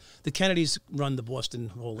 right? The Kennedys run the Boston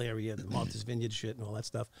whole area, the Martha's Vineyard shit and all that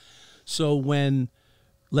stuff. So when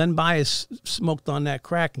Len Bias smoked on that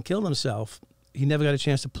crack and killed himself, he never got a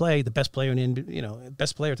chance to play. The best player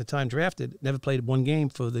best player at the time drafted, never played one game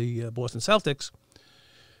for the Boston Celtics.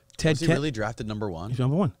 Was he really drafted #1? He's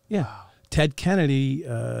 #1, yeah. Wow. Ted Kennedy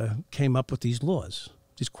came up with these laws,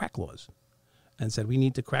 these crack laws, and said we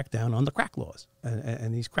need to crack down on the crack laws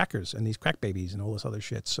and these crackers and these crack babies and all this other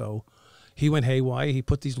shit. So he went haywire. He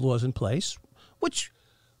put these laws in place, which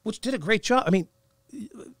did a great job. I mean,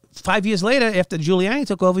 5 years later, after Giuliani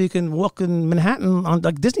took over, you can walk in Manhattan on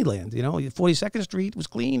like Disneyland. 42nd Street was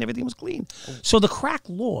clean. Everything was clean. So the crack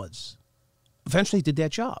laws eventually did their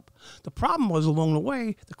job. The problem was along the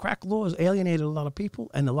way, the crack laws alienated a lot of people,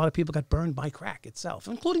 and a lot of people got burned by crack itself,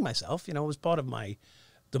 including myself. It was part of my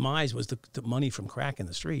demise was the money from crack in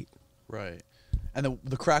the street. Right. And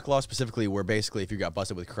the crack law specifically, where basically if you got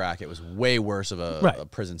busted with crack, it was way worse of a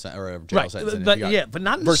prison sentence or a jail sentence. But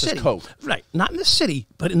not in the city. Versus coke. Right. Not in the city,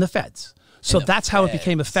 but in the feds. So that's how it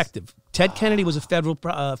became effective. Ted Kennedy was a federal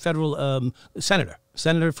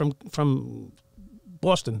senator from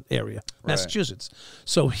Boston area, Massachusetts.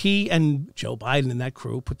 So he and Joe Biden and that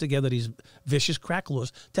crew put together these vicious crack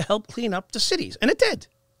laws to help clean up the cities, and it did.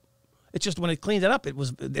 It's just when it cleaned it up,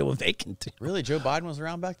 they were vacant. Really, Joe Biden was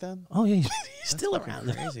around back then? Oh yeah, he's still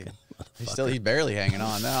around. Crazy. He's barely hanging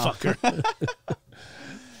on now. Fucker.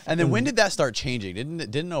 And then when did that start changing?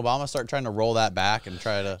 Didn't Obama start trying to roll that back and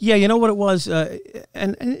try to? Yeah, you know what it was,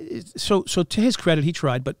 so to his credit, he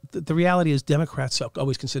tried, but the reality is Democrats are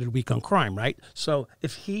always considered weak on crime, right? So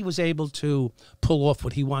if he was able to pull off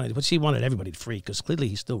what he wanted, which he wanted everybody to free, because clearly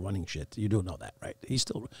he's still running shit. You do know that, right? He's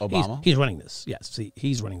still Obama. He's running this. Yes,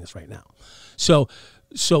 he's running this right now. So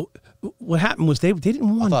what happened was they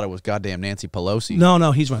didn't want. I thought it was goddamn Nancy Pelosi.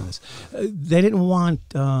 No, he's running this. They didn't want.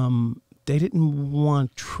 They didn't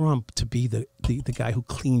want Trump to be the guy who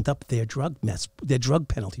cleaned up their drug mess, their drug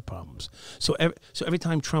penalty problems. So every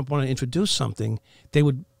time Trump wanted to introduce something, they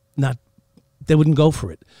wouldn't go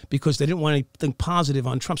for it because they didn't want anything positive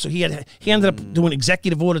on Trump. So he ended up doing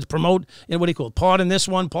executive order to promote, what do you call it, pardon this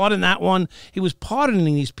one, pardon that one. He was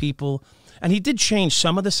pardoning these people, and he did change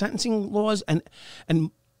some of the sentencing laws. And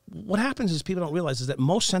what happens is people don't realize is that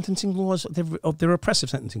most sentencing laws, they're oppressive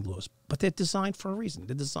sentencing laws, but they're designed for a reason.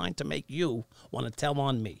 They're designed to make you want to tell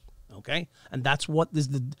on me, okay? And that's what is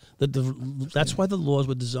that's why the laws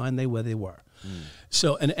were designed the way they were.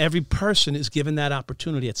 So, and every person is given that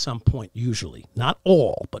opportunity at some point, usually. Not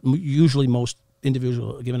all, but usually most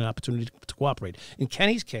individuals are given an opportunity to cooperate. In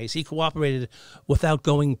Kenny's case, he cooperated without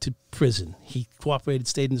going to prison. He cooperated,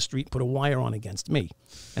 stayed in the street, put a wire on against me.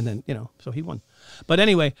 And then, so he won. But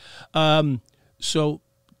anyway, so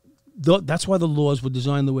that's why the laws were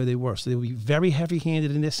designed the way they were. So they would be very heavy-handed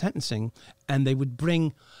in their sentencing, and they would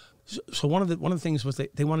bring. So one of the things was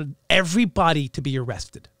they wanted everybody to be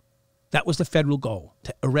arrested. That was the federal goal,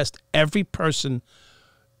 to arrest every person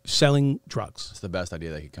selling drugs. It's the best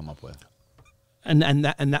idea they could come up with. And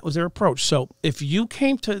that was their approach. So if you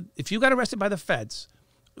got arrested by the feds,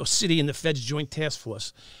 or city and the feds joint task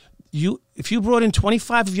force, if you brought in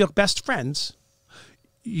 25 of your best friends,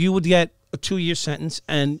 you would get a 2-year sentence,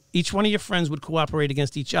 and each one of your friends would cooperate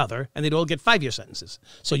against each other, and they'd all get 5-year sentences.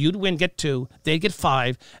 So you'd win, get 2, they'd get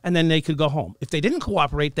 5, and then they could go home. If they didn't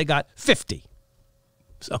cooperate, they got 50.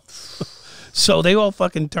 So they all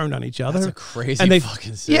fucking turned on each other. That's a crazy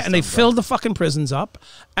fucking system. Yeah, and they filled the fucking prisons up,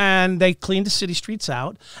 and they cleaned the city streets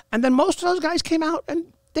out, and then most of those guys came out, and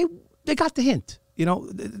they got the hint.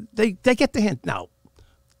 They get the hint. Now,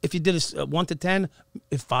 if you did a 1 to 10,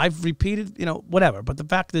 if 5 repeated, whatever. But the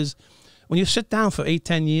fact is, when you sit down for 8,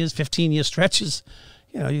 10 years, 15-year stretches,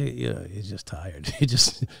 you're just tired.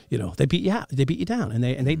 They beat you out. They beat you down, and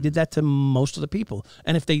they did that to most of the people.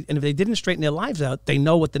 And if they didn't straighten their lives out, they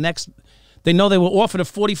know what the next. They know they were offered a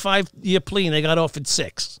 45-year plea, and they got offered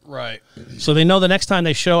 6. Right. So they know the next time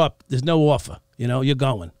they show up, there's no offer. You're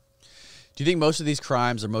going. Do you think most of these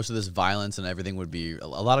crimes or most of this violence and everything would be? A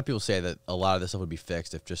lot of people say that a lot of this stuff would be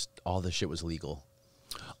fixed if just all this shit was legal.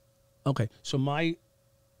 Okay, so my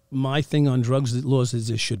my thing on drugs laws is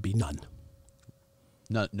there should be none.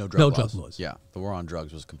 No drug No laws. drug laws. Yeah, the war on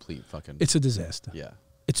drugs was complete fucking. It's a disaster. Yeah.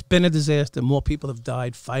 It's been a disaster. More people have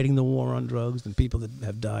died fighting the war on drugs than people that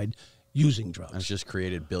have died using drugs. And it's just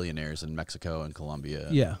created billionaires in Mexico and Colombia.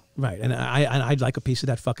 Yeah, right. And I'd like a piece of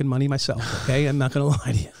that fucking money myself. Okay, I'm not going to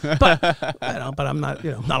lie to you, but I'm not,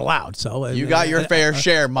 not allowed. So you got your fair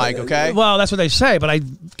share, Mike. Okay. Well, that's what they say. But I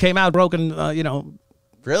came out broken.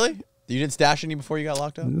 Really? You didn't stash any before you got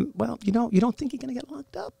locked up? Well, you don't think you're going to get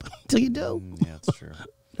locked up until you do. Yeah, that's true.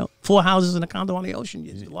 4 houses and a condo on the ocean.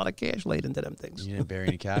 There's a lot of cash laid into them things. You didn't bury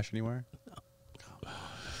any cash anywhere?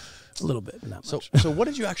 A little bit, but not much. So what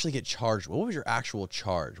did you actually get charged? What was your actual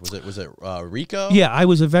charge? Was it RICO? Yeah, I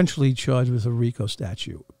was eventually charged with a RICO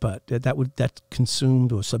statute, but that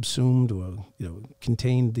consumed or subsumed or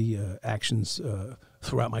contained the actions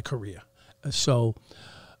throughout my career. So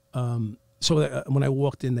when I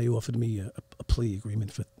walked in, they offered me a plea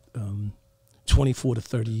agreement for 24 to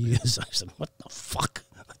 30 years. I said, "What the fuck?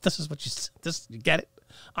 This is what you get it."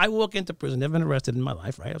 I walk into prison, never been arrested in my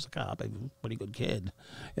life, right? I was a cop, I'm a pretty good kid,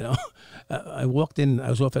 I walked in, I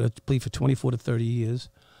was offered a plea for 24 to 30 years,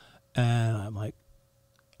 and I'm like,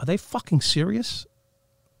 are they fucking serious?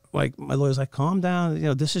 Like, my lawyer's like, calm down,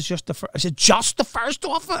 this is just the first. I said, just the first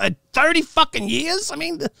offer at 30 fucking years? I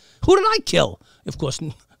mean, who did I kill? Of course,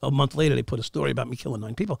 a month later, they put a story about me killing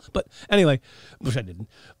 9 people. But anyway, which I didn't.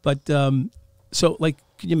 But, so, like,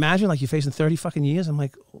 can you imagine, like, you're facing 30 fucking years? I'm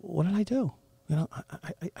like, what did I do?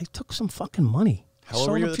 I took some fucking money. How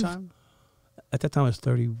old were you at the time? At that time, I was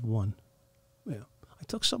 31. Yeah. I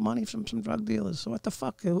took some money from some drug dealers. So what the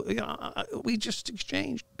fuck? We just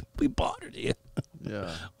exchanged. We bartered here.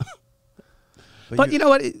 Yeah. But you know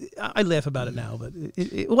what? I laugh about it now, but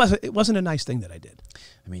it wasn't a nice thing that I did.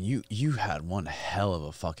 I mean, you had one hell of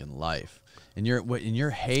a fucking life. In your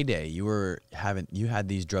heyday, you had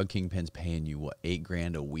these drug kingpins paying you what, $8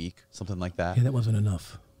 grand a week, something like that. Yeah, that wasn't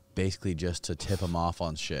enough. Basically, just to tip them off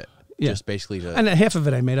on shit. Yeah. Just basically to. And half of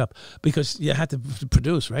it I made up because you had to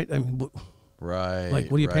produce, right? I mean, right.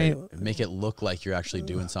 Like, what are you paying? Make it look like you're actually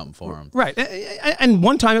doing something for them. Right. And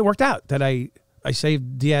one time it worked out that I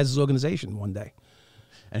saved Diaz's organization one day.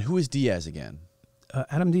 And who is Diaz again?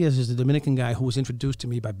 Adam Diaz is the Dominican guy who was introduced to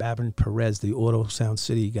me by Babin Perez, the Auto Sound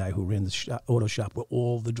City guy who ran the auto shop where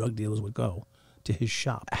all the drug dealers would go to his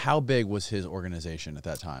shop. How big was his organization at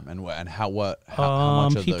that time, and how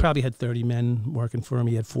much of he probably had 30 men working for him.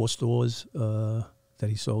 He had 4 stores that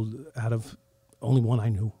he sold out of. Only one I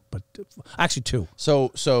knew, but actually 2.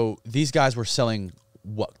 So these guys were selling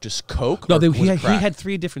what? Just coke? No, he had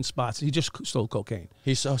 3 different spots. He just sold cocaine.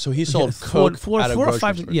 He sold coke four at a or grocery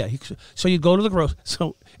 5. store. Yeah. So you go to the grocery.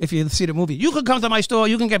 So if you see the movie, you can come to my store.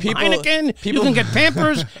 You can get Heineken. You can get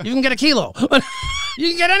Pampers. You can get a kilo. You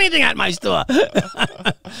can get anything at my store.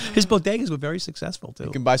 His bodegas were very successful too.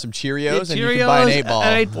 You can buy some Cheerios and you can buy an 8-ball.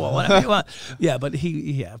 An 8-ball, whatever you want. Yeah, but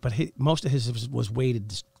most of his was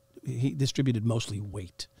weighted. He distributed mostly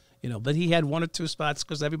weight. But he had 1 or 2 spots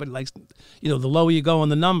because everybody likes, the lower you go on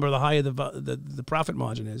the number, the higher the profit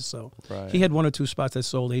margin is. So he had 1 or 2 spots that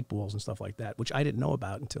sold 8-balls and stuff like that, which I didn't know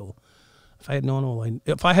about until. If I had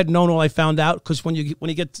known all I found out, because when you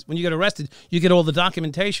get arrested, you get all the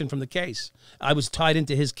documentation from the case. I was tied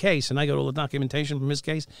into his case, and I got all the documentation from his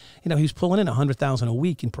case. He was pulling in $100,000 a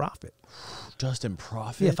week in profit. Just in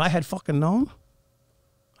profit? Yeah, if I had fucking known,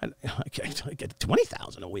 I get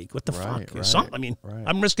 $20,000 a week. What the fuck? Right.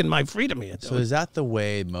 I'm risking my freedom here. So is that the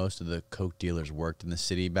way most of the coke dealers worked in the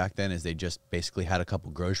city back then? Is they just basically had a couple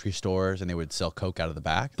grocery stores and they would sell coke out of the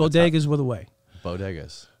back? Bodegas were the way.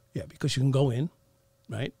 Bodegas. Yeah, because you can go in,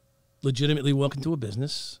 right, legitimately walk into a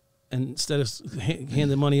business, and instead of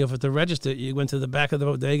handing money over at the register, you went to the back of the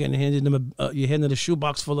bodega and handed them you handed a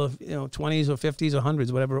shoebox full of 20s or 50s or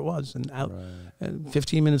 100s, whatever it was, and out. Right. And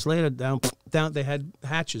 15 minutes later, down they had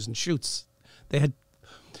hatches and chutes. They had,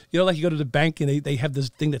 like you go to the bank and they have this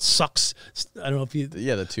thing that sucks. I don't know if you.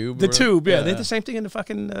 Yeah, the tube. The tube. Yeah, they had the same thing in the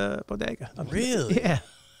fucking bodega. Really? Yeah.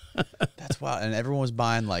 That's wild. And everyone was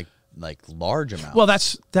buying like large amounts. Well,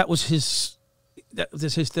 that was his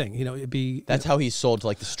thing. It'd be. That's how he sold to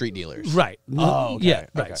like the street dealers. Right. Oh, okay. Yeah.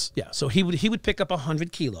 Right. Okay. Yeah. So he would pick up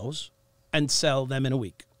 100 kilos and sell them in a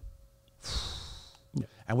week. Yeah.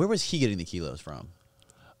 And where was he getting the kilos from?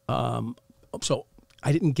 So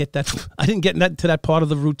I didn't get that. I didn't get to that part of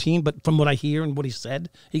the routine. But from what I hear and what he said,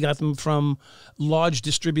 he got them from large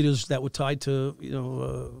distributors that were tied to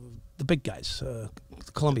the big guys, the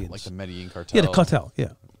Colombians, like the Medellin cartel. Yeah, the cartel.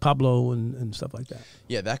 Yeah. Pablo and stuff like that.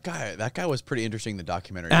 Yeah, that guy was pretty interesting. The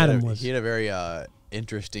documentary. He had a very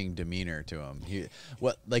interesting demeanor to him.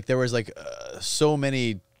 There was like so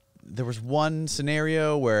many there was one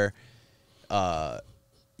scenario where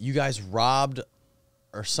you guys robbed,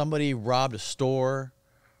 or somebody robbed a store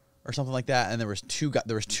or something like that, and there was two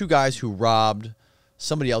guys who robbed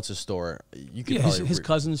somebody else's store. You could probably his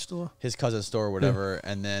cousin's store. His cousin's store, or whatever,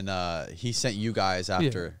 and then he sent you guys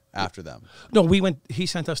after them. No, he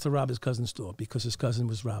sent us to rob his cousin's store because his cousin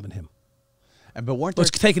was robbing him. But weren't there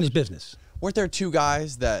taking his business? Weren't there two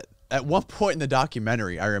guys that at one point in the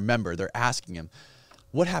documentary, I remember they're asking him,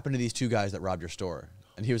 "What happened to these two guys that robbed your store?"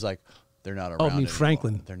 And he was like, "They're not around." Oh, I mean anymore.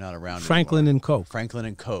 Franklin. They're not around. Franklin anymore. and Coke. Franklin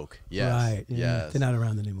and Coke. Yes. Right. Yeah. Yes. They're not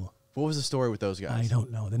around anymore. What was the story with those guys? I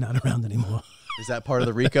don't know. They're not around anymore. Is that part of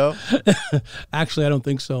the RICO? Actually, I don't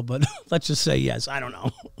think so. But let's just say yes. I don't know.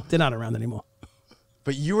 They're not around anymore.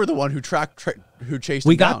 But you were the one who who chased.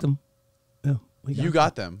 We them got down. them. Yeah. You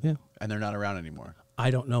got them. Yeah. And they're not around anymore. I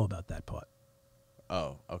don't know about that part.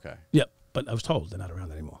 Oh, okay. Yep. But I was told they're not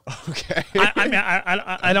around anymore. Okay. I mean,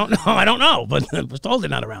 I don't know. I don't know. But I was told they're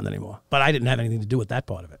not around anymore. But I didn't have anything to do with that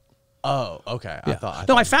part of it. Oh, okay. Yeah. I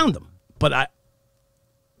I found them. But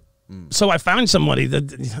So I found somebody.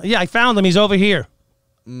 I found him. He's over here.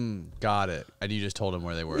 Got it. And you just told him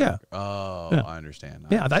where they were. Yeah. Oh, Yeah. I understand.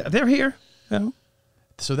 Yeah, they're here. Yeah.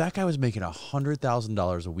 So that guy was making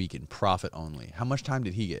 $100,000 a week in profit only. How much time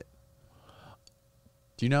did he get?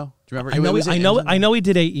 Do you know? Do you remember? I know he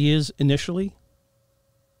did 8 years initially.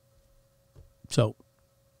 So,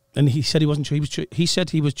 and he said he wasn't. He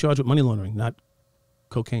said he was charged with money laundering, not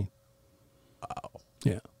cocaine. Oh.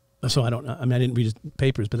 Yeah. So I don't know. I mean, I didn't read his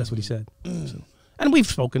papers, but that's what he said. So, and we've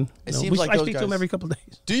spoken. It seems like I those speak to him guys- every couple of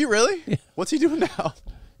days. Do you really? Yeah. What's he doing now?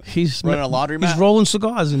 He's Running a laundromat? He's rolling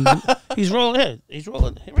cigars and he's rolling. He's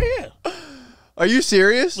rolling right here. Are you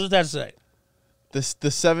serious? What does that say?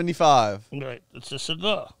 The 75. Right. It's a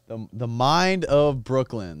cigar. The mind of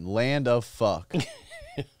Brooklyn, land of fuck.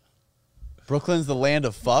 Brooklyn's the land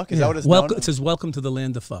of fuck? Is that what it's known? It says, "Welcome to the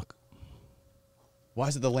land of fuck." Why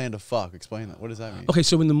is it the land of fuck? Explain that. What does that mean? Okay,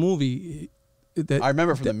 so in the movie, I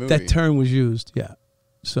remember from the movie. that term was used. Yeah.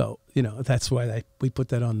 So that's why we put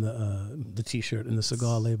that on the T-shirt and the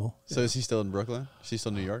cigar label. So is he still in Brooklyn? Is he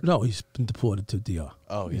still in New York? No, he's been deported to DR.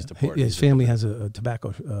 Oh, he's deported. His family has a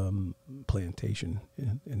tobacco plantation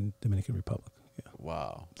in Dominican Republic. Yeah.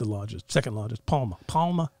 Wow. Second largest,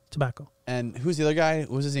 Palma Tobacco. And who's the other guy?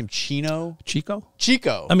 What was his name? Chico?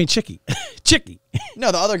 Chico? I mean, Chicky.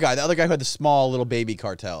 No, the other guy who had the small little baby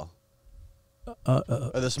cartel.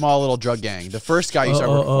 Or the small little drug gang. The first guy you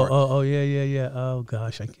started working for. Yeah. Oh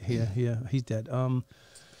gosh, he's dead.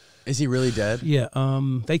 Is he really dead? Yeah.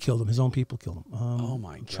 They killed him. His own people killed him. Oh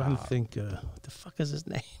my God. I'm trying to think. What the fuck is his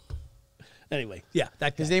name? Anyway, yeah,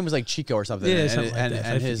 that guy. His name was like Chico or something. Yeah, and, something like that.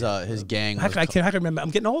 and his gang. Was I can remember. I'm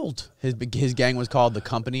getting old. His gang was called the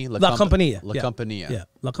Company. La Compañía. La Compañía. Yeah,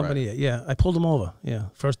 La Compañía. Right. Yeah, I pulled him over. Yeah,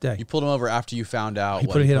 first day. You pulled him over after you found out. He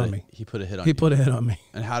put a hit on me. He put a hit on you. He put a hit on me.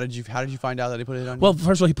 And how did you find out that he put a hit on you? Well,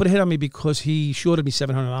 first of all, he put a hit on me because he shorted me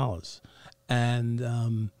 $700,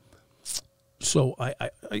 and so I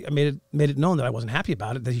made it known that I wasn't happy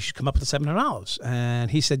about it. That he should come up with the $700,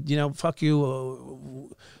 and he said, fuck you,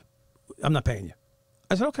 I'm not paying you.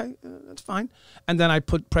 I said, okay, that's fine. And then I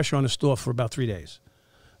put pressure on the store for about 3 days.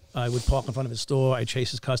 I would park in front of his store. I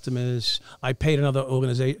chase his customers. I paid another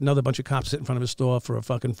bunch of cops to sit in front of his store for a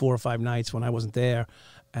fucking 4 or 5 nights when I wasn't there,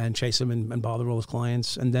 and chase him and bother all his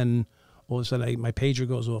clients. And then all of a sudden, my pager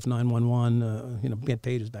goes off, 911. We had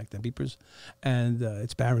pagers back then, beepers, and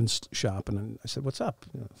it's Barron's shop. And I said, "What's up?"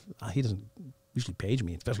 He doesn't usually page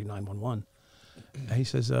me, especially 911. And he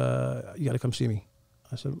says, "You got to come see me."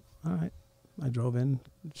 I said, "All right." I drove in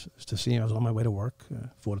to see him. I was on my way to work,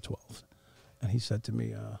 4 to 12. And he said to me,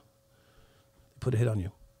 they put a hit on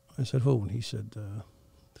you. I said, who? And he said, the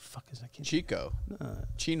fuck is that kid? Chico.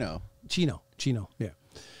 Chino, yeah.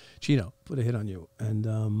 Chino put a hit on you. And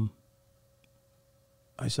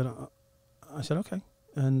I said, okay.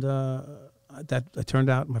 And that turned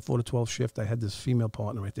out my 4 to 12 shift. I had this female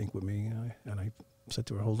partner, I think, with me. And I said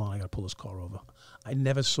to her, hold on, I got to pull this car over. I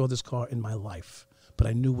never saw this car in my life, but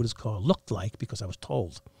I knew what his car looked like because I was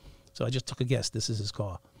told. So I just took a guess. This is his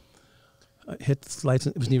car. I hit the lights.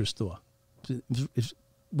 It was near his store. It was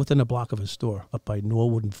within a block of his store, up by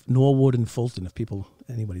Norwood and Fulton. If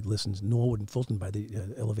anybody listens, Norwood and Fulton by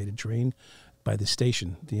the elevated train, by the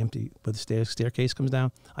station, where the staircase comes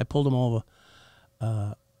down. I pulled him over.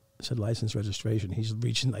 Said license, registration. He's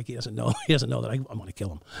reaching like he doesn't know. He doesn't know that I want to kill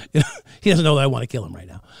him. He doesn't know that I want to kill him right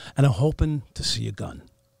now. And I'm hoping to see a gun.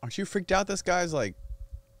 Aren't you freaked out? This guy's like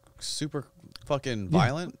super fucking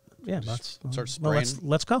violent. Yeah, start spraying.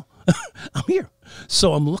 Let's go. I'm here.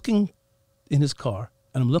 So I'm looking in his car,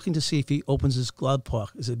 and I'm looking to see if he opens his glove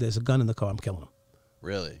box. There's a gun in the car. I'm killing him.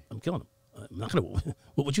 Really? I'm killing him. I'm not going to.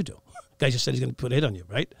 What would you do? Guy just said he's going to put a hit on you,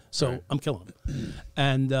 right? So Right. I'm killing him.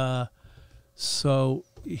 And so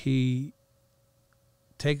he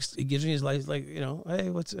gives me his license, like, you know,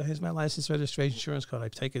 hey, here's my license, registration, insurance card. I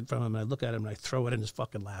take it from him and I look at him and I throw it in his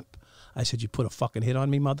fucking lap. I said, you put a fucking hit on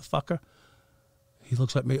me, motherfucker? He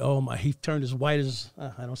looks at me, oh my, he turned as white as,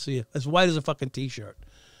 I don't see it, as white as a fucking T-shirt.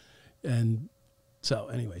 And so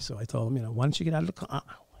anyway, so I told him, you know, why don't you get out of the car?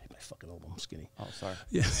 My fucking elbow, I'm skinny. Oh, sorry.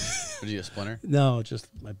 Yeah. Did you get a splinter? No, just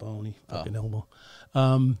my bony fucking elbow.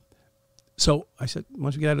 So I said, why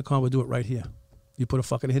don't you get out of the car? We'll do it right here. You put a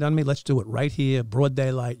fucking hit on me, let's do it right here, broad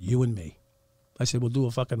daylight, you and me. I said, we'll do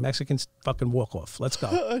a fucking Mexican fucking walk-off. Let's go.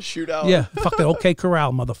 A shootout. Yeah, fucking OK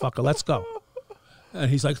Corral, motherfucker. Let's go. And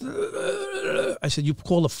he's like, I said, you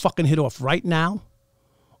call the fucking hit off right now,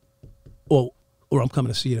 or I'm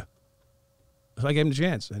coming to see you. So I gave him the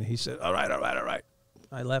chance, and he said, all right.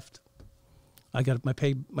 I left. I got my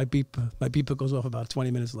beeper goes off about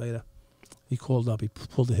 20 minutes later. He called up. He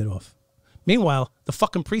pulled the hit off. Meanwhile, the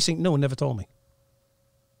fucking precinct knew and never told me.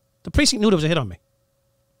 The precinct knew there was a hit on me.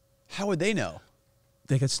 How would they know?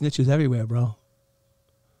 They got snitches everywhere, bro.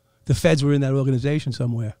 The feds were in that organization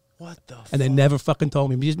somewhere. What the fuck? And they never fucking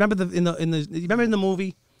told me. You remember you remember in the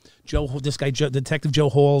movie, Detective Joe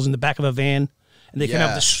Hall's in the back of a van, and they came out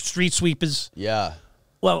with the street sweepers. Yeah.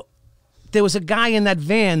 Well, there was a guy in that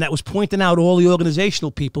van that was pointing out all the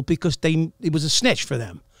organizational people because it was a snitch for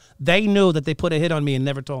them. They knew that they put a hit on me and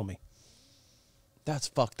never told me. That's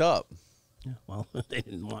fucked up. Yeah, well, they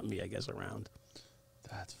didn't want me, I guess, around.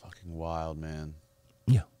 That's fucking wild, man.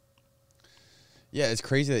 Yeah. Yeah, it's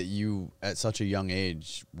crazy that you, at such a young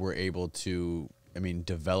age, were able to, I mean,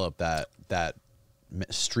 develop that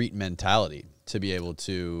street mentality to be able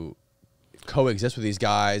to coexist with these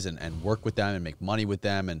guys and work with them and make money with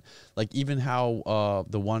them. And like even how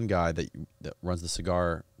the one guy that rolls the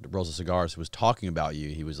cigars was talking about you,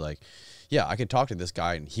 he was like, yeah, I could talk to this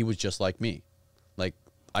guy and he was just like me. Like,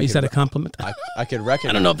 Is that a compliment? I could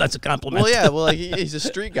recognize. I don't know if that's a compliment. Well, yeah, well, like he's a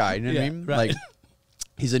street guy. You know what I mean? Right. Like,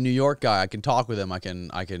 he's a New York guy. I can talk with him. I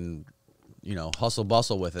can, you know, hustle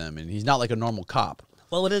bustle with him, and he's not like a normal cop.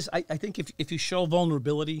 Well, it is. I think if you show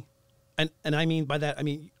vulnerability, and I mean by that, I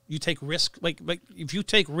mean you take risk. Like if you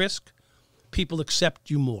take risk, people accept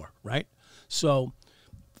you more, right? So,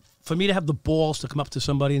 for me to have the balls to come up to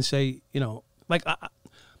somebody and say, you know, like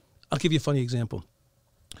I'll give you a funny example.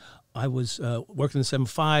 I was working in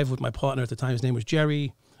 7.5 with my partner at the time. His name was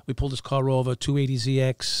Jerry. We pulled his car over,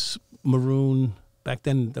 280ZX, maroon. Back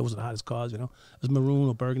then, that wasn't the hottest cars, you know. It was maroon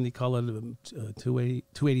or burgundy colored,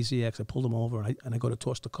 280ZX. I pulled him over, and I go to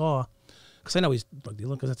toss the car because I know he's a drug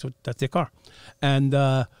dealer because that's their car. And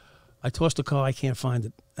I tossed the car. I can't find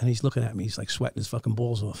it. And he's looking at me. He's like sweating his fucking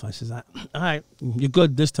balls off. I says, all right, you're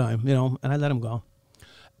good this time, you know. And I let him go.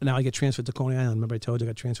 And now I get transferred to Coney Island. Remember I told you I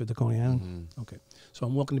got transferred to Coney Island? Mm-hmm. Okay. So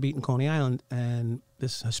I'm walking the beat in Coney Island, and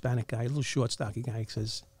this Hispanic guy, a little short, stocky guy,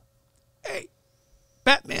 says, hey,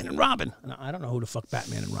 Batman and Robin. And I don't know who the fuck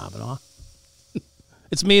Batman and Robin are.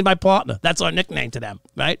 It's me and my partner. That's our nickname to them,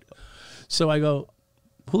 right? So I go,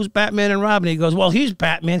 who's Batman and Robin? He goes, well, he's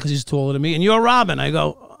Batman because he's taller than me, and you're Robin. I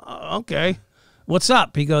go, okay. What's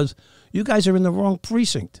up? He goes, you guys are in the wrong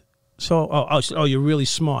precinct. So, oh, you're really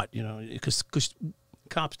smart, you know, because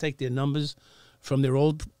cops take their numbers from their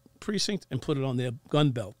old precinct and put it on their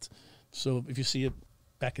gun belt. So if you see it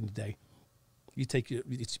back in the day, you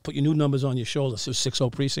put your new numbers on your shoulder. So 60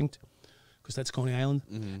 precinct, because that's Coney Island.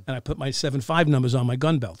 Mm-hmm. And I put my 75 numbers on my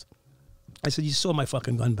gun belt. I said, you saw my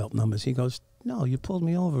fucking gun belt numbers. He goes, no, you pulled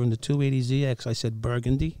me over in the 280ZX. I said,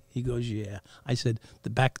 burgundy? He goes, yeah. I said, the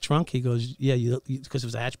back trunk? He goes, yeah, because it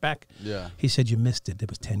was a hatchback? Yeah. He said, you missed it. There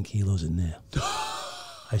was 10 kilos in there.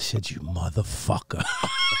 I said, you motherfucker.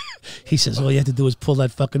 He says, all you had to do is pull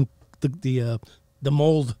that fucking, the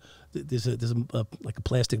mold. There's like a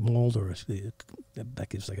plastic mold or that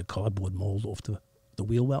gives like a cardboard mold off the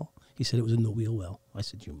wheel well. He said it was in the wheel well. I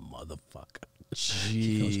said, you motherfucker.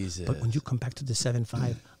 Jesus. Goes, but when you come back to the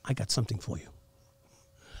 7.5, I got something for you.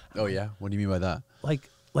 Oh, yeah? What do you mean by that?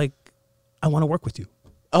 Like I want to work with you.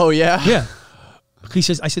 Oh, yeah? Yeah. He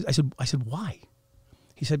says, I said, why?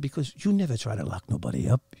 He said, because you never try to lock nobody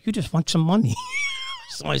up. You just want some money.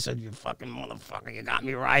 So I said, you fucking motherfucker, you got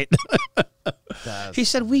me right. He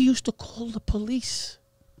said, we used to call the police.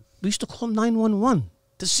 We used to call 911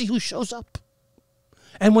 to see who shows up.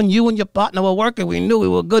 And when you and your partner were working, we knew we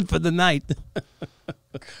were good for the night.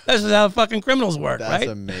 This is how fucking criminals work, right?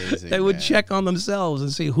 That's amazing. They would check on themselves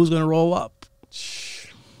and see who's going to roll up.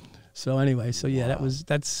 So anyway, so yeah, wow.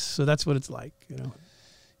 that's what it's like, you know.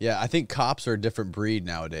 Yeah, I think cops are a different breed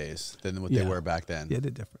nowadays than what they were back then. Yeah,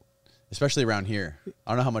 they're different. especially around here.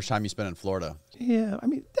 I don't know how much time you spend in Florida. Yeah, I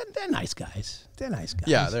mean, they're nice guys. They're nice guys.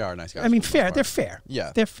 Yeah, they are nice guys. I mean, fair. They're fair.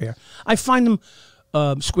 Yeah. They're fair. I find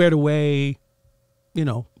them squared away, you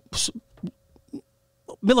know,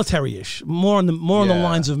 military-ish, more on the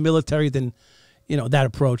lines of military than, you know, that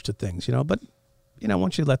approach to things, you know. But, you know,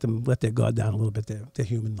 once you let their guard down a little bit, they're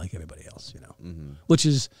human like everybody else, you know. Which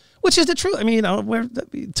is the truth. I mean, you know,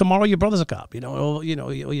 tomorrow your brother's a cop, you know, or, you know,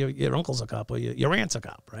 your uncle's a cop, or your aunt's a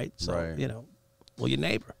cop, right? So, you know, or your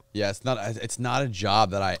neighbor. Yeah, it's not a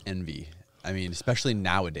job that I envy. I mean, especially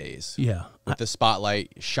nowadays. Yeah. With the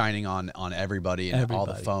spotlight shining on everybody and all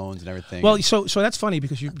the phones and everything. Well, so that's funny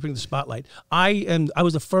because you bring the spotlight. I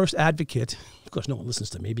was the first advocate. Of course, no one listens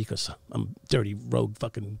to me because I'm dirty, rogue,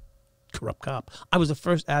 fucking corrupt cop. I was the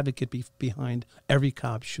first advocate behind every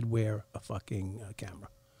cop should wear a fucking camera.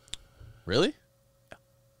 Really?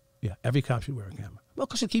 Yeah, every cop should wear a camera. Well,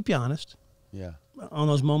 because it'll keep you honest. Yeah. On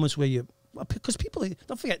those moments where because people,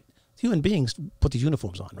 don't forget, human beings put these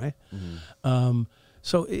uniforms on, right?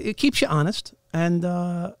 So it keeps you honest, and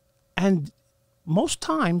most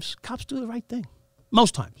times cops do the right thing.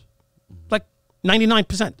 Most times, like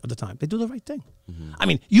 99% of the time, they do the right thing. I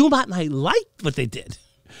mean, you might not like what they did,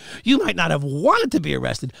 you might not have wanted to be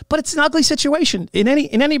arrested, but it's an ugly situation in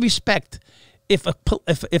any respect. If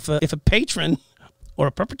a patron or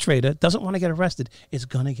a perpetrator doesn't want to get arrested, it's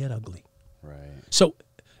gonna get ugly. Right. So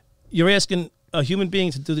you're asking a human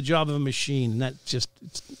being to do the job of a machine, and that just,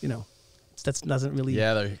 you know, that doesn't really.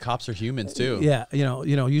 Yeah, the cops are humans too. Yeah, you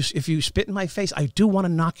know, if you spit in my face, I do want to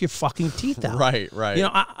knock your fucking teeth out. Right. You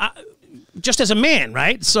know, I just as a man,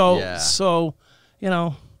 right? So, you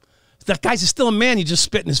know, that guy's still a man. You just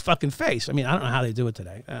spit in his fucking face. I mean, I don't know how they do it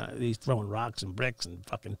today. He's throwing rocks and bricks and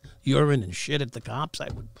fucking urine and shit at the cops.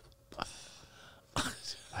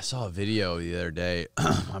 I saw a video the other day.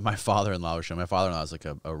 My father-in-law was showing. My father-in-law is like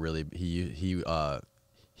a really he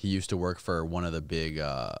used to work for one of the big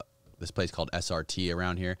this place called SRT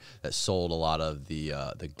around here that sold a lot of the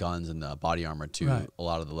guns and the body armor to a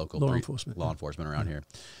lot of the local law enforcement around here.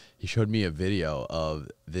 He showed me a video of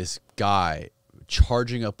this guy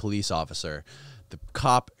charging a police officer. The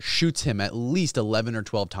cop shoots him at least 11 or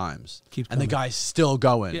 12 times, and the guy's still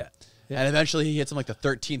going. Yeah. And eventually he hits him like the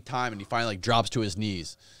 13th time, and he finally like drops to his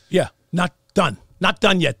knees. Yeah, not done. Not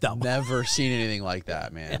done yet, though. Never seen anything like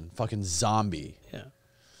that, man. Yeah. Fucking zombie. Yeah.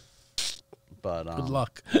 But good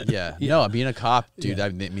luck. Yeah. No, being a cop, dude. Yeah. I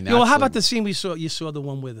mean, well, how about the scene we saw? You saw the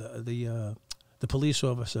one where the police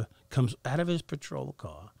officer comes out of his patrol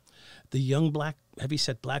car. The young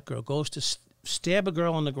heavyset black girl goes to stab a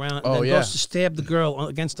girl on the ground, and then goes to stab the girl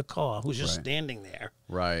against the car who's just standing there.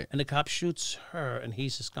 Right. And the cop shoots her, and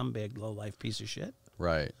he's a scumbag, low-life piece of shit.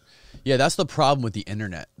 Right. Yeah, that's the problem with the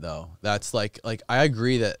internet, though. That's like I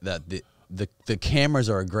agree that the cameras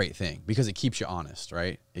are a great thing because it keeps you honest,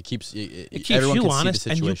 right? It keeps you honest,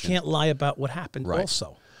 and you can't lie about what happened. Right.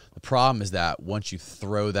 Also, the problem is that once you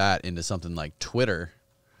throw that into something like Twitter,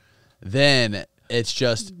 then it's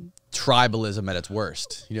just tribalism at its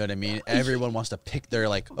worst. You know what I mean? Everyone wants to pick their,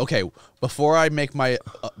 like, okay, before I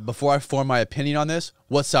form my opinion on this,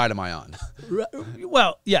 what side am I on?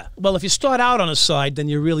 Well, yeah. Well, if you start out on a side, then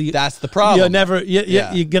you're really, that's the problem. You're never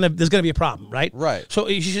there's gonna be a problem, right? Right. So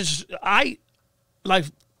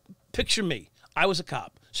picture me. I was a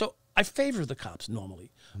cop, so I favor the cops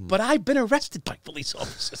normally. But I've been arrested by police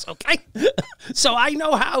officers, okay? So I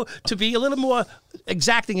know how to be a little more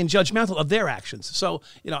exacting and judgmental of their actions. So,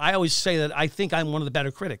 you know, I always say that I think I'm one of the better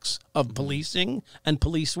critics of policing and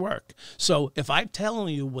police work. So if I'm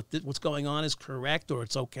telling you what's going on is correct or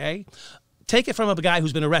it's okay, take it from a guy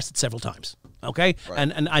who's been arrested several times, okay? Right.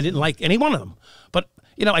 And I didn't like any one of them. But,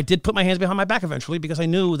 you know, I did put my hands behind my back eventually because I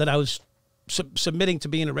knew that I was submitting to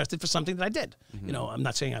being arrested for something that I did. You know, I'm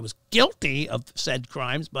not saying I was guilty of said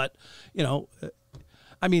crimes, but, you know,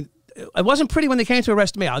 I mean, it wasn't pretty when they came to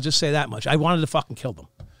arrest me. I'll just say that much. I wanted to fucking kill them.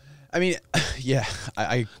 I mean, yeah.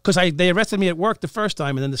 Because they arrested me at work the first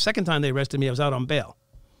time, and then the second time they arrested me, I was out on bail.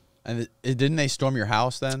 And didn't they storm your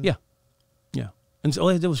house then? Yeah. Yeah. And so all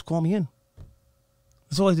they did was call me in.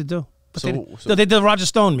 That's all they did do. But so they did Roger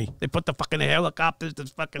Stone me. They put the fucking helicopters, the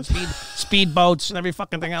fucking speedboats, and every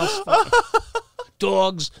fucking thing else.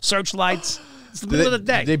 Dogs, searchlights. It's the middle of the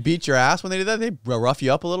day. Did they beat your ass when they did that? They rough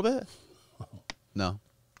you up a little bit? No.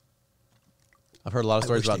 I've heard a lot of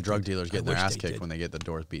stories about drug dealers getting their ass kicked when they get the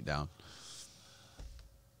doors beat down.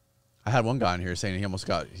 I had one guy in here saying he almost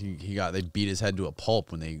they beat his head to a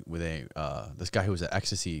pulp when this guy who was an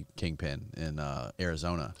ecstasy kingpin in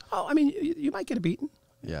Arizona. Oh, I mean, you might get a beating.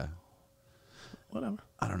 Yeah. Whatever.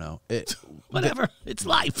 I don't know. Whatever. It's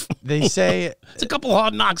life. They say it's a couple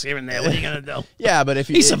hard knocks here and there. What are you gonna do? Yeah, but if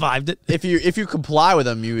he survived it. If you comply with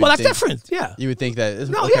them, you would well, that's think, different. Yeah, you would think that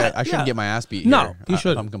no, okay, yeah, I shouldn't get my ass beat. No, here. you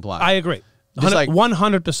should. I'm complying. I agree. Just like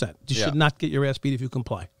 100%. You Yeah. should not get your ass beat if you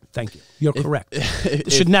comply. Thank you. You're correct.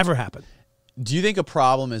 It should never happen. Do you think a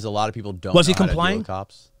problem is a lot of people don't? Was he know how to deal complying? with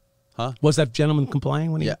cops? Huh? Was that gentleman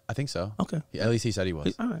complying when he? Yeah, I think so. Okay. Yeah, at least he said he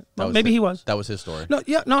was. All right. That Well, was maybe he was. That was his story. No,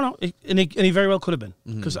 yeah, no. And he very well could have been.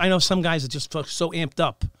 Because I know some guys that just so amped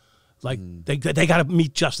up, like they got to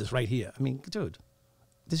meet justice right here. I mean, dude,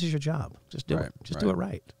 this is your job. Just do it. Just do it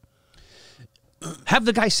right. Have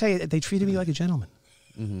the guy say they treated me like a gentleman.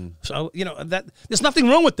 So that there's nothing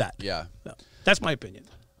wrong with that. Yeah. No, that's my opinion.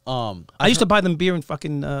 I used to buy them beer and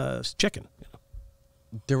fucking chicken.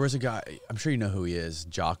 There was a guy, I'm sure you know who he is,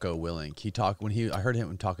 Jocko Willink. He talked I heard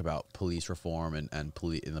him talk about police reform and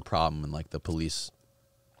the problem in like the police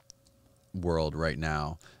world right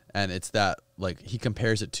now. And it's that like he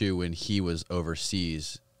compares it to when he was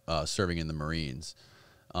overseas serving in the Marines.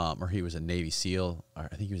 Or he was a Navy SEAL. Or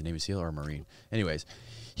I think he was a Navy SEAL or a Marine. Anyways,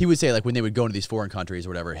 he would say like when they would go into these foreign countries or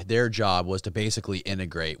whatever, their job was to basically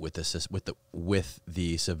integrate with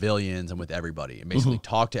the civilians and with everybody, and basically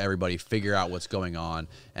talk to everybody, figure out what's going on,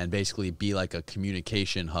 and basically be like a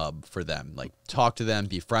communication hub for them. Like talk to them,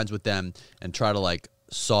 be friends with them, and try to like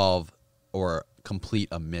solve or complete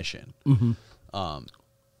a mission.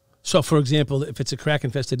 So, for example, if it's a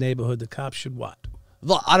crack-infested neighborhood, the cops should what?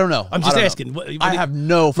 Well, I don't know. I'm just asking. I have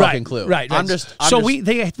no fucking clue. Right.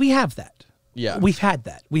 We have that. Yeah, we've had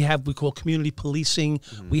that. We call community policing.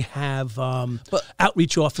 We have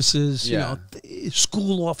outreach offices. Yeah.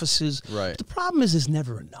 School offices. Right. The problem is, there's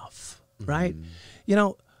never enough. Right.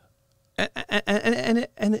 And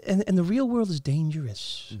the real world is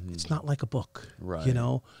dangerous. It's not like a book. Right.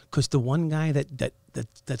 Because the one guy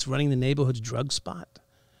that's running the neighborhood's drug spot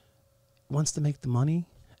wants to make the money,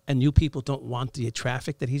 and you people don't want the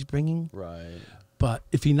traffic that he's bringing. Right. But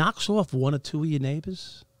if he knocks off one or two of your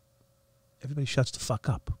neighbors, everybody shuts the fuck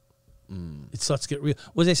up. It starts to get real.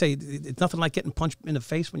 What do they say? It's nothing like getting punched in the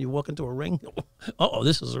face when you walk into a ring.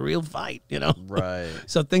 This is a real fight, Right.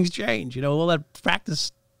 So things change, all that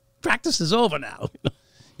practice is over now.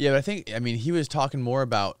 Yeah, but I mean, he was talking more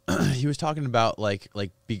about,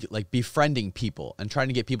 befriending people and trying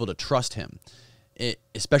to get people to trust him,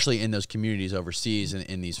 especially in those communities overseas and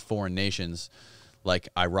in these foreign nations like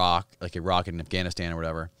Iraq and Afghanistan or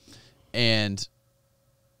whatever. And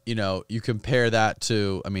you compare that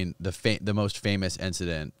to, I mean, the most famous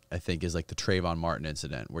incident, I think, is like the Trayvon Martin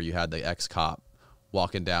incident, where you had the ex-cop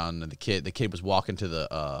walking down, and the kid was walking to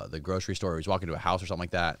the grocery store. He was walking to a house or something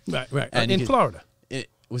like that. Right. And in Florida.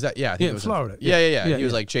 Was that? Yeah, I think it was Florida. Yeah. He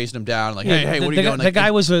was like chasing him down, like, hey, what are you doing? The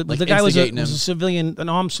guy was a him. civilian, an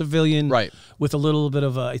armed civilian, right? With a little bit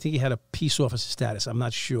of I think he had a peace officer status. I'm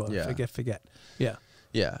not sure. Yeah. Forget. Yeah.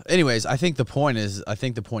 Yeah. Anyways, I think the point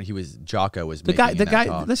Jocko was the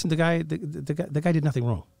guy. Listen, the guy did nothing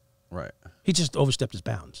wrong. Right. He just overstepped his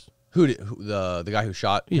bounds. The guy who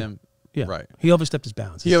shot him? Yeah. Right. He overstepped his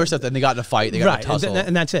bounds. He overstepped, and they got in a fight. They got in a tussle.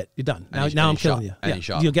 And that's it. You're done. Now I'm killing you. And he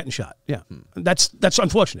shot. You're getting shot. Yeah. That's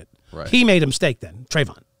unfortunate. Right. He made a mistake then,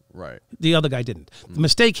 Trayvon. Right. The other guy didn't. The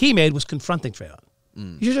mistake he made was confronting Trayvon.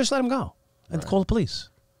 You should just let him go and call the police.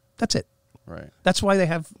 That's it. Right. That's why they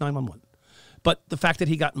have 911. But the fact that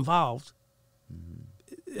he got involved,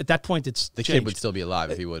 at that point, it's the changed. kid would still be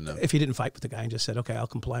alive if he wouldn't have. If he didn't fight with the guy and just said, "Okay, I'll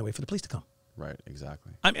comply and wait for the police to come." Right.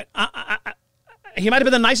 Exactly. I mean, he might have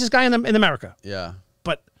been the nicest guy in America. Yeah.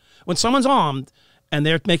 But when someone's armed and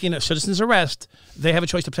they're making a citizen's arrest, they have a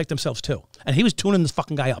choice to protect themselves too. And he was tuning this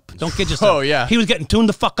fucking guy up. Don't kid yourself. Oh, yeah. He was getting tuned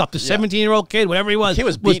the fuck up. The 17-year-old kid, whatever he was. He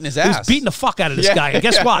was beating his ass. He was beating the fuck out of this guy. And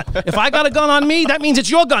guess what? If I got a gun on me, that means it's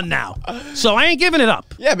your gun now. So I ain't giving it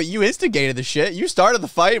up. Yeah, but you instigated the shit. You started the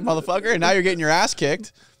fight, motherfucker, and now you're getting your ass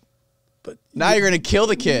kicked. But now you're going to kill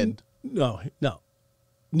the kid. No.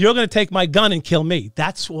 You're going to take my gun and kill me.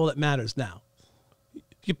 That's all that matters now.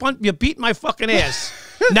 You beat my fucking ass.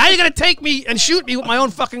 Now you're going to take me and shoot me with my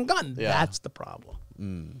own fucking gun. Yeah. That's the problem.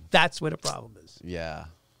 That's where the problem is. Yeah.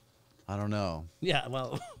 I don't know. Yeah,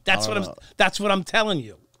 well, that's what I'm telling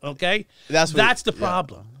you, okay? That's the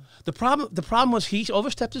problem. Yeah. The problem was he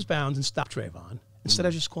overstepped his bounds and stopped Trayvon. Instead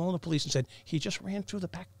of just calling the police and said, he just ran through the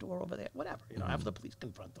back door over there, whatever, have the police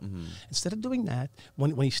confront him. Instead of doing that,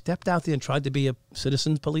 when he stepped out there and tried to be a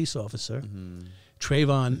citizen police officer,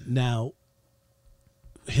 Trayvon now,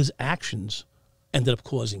 his actions ended up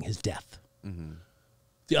causing his death.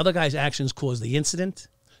 The other guy's actions caused the incident.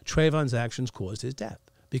 Trayvon's actions caused his death.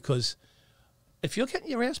 Because if you're getting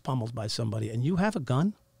your ass pummeled by somebody and you have a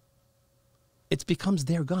gun, it becomes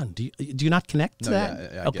their gun. Do you not connect to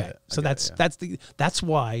that? Yeah, I get it. So get it, that's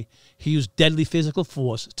why he used deadly physical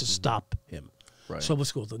force to stop him. Right. So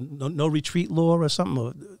what's called no retreat law or something?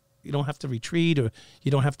 Or you don't have to retreat, or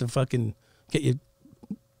you don't have to fucking get your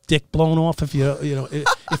dick blown off if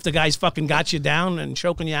if the guy's fucking got you down and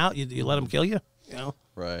choking you out, you let him kill you. You know.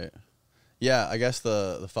 Right. Yeah, I guess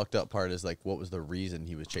the fucked up part is like, what was the reason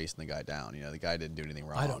he was chasing the guy down? You know, the guy didn't do anything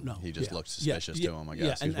wrong. I don't know. He just looked suspicious to him, I Yeah,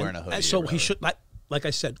 guess. He was wearing a hoodie. So he should, like I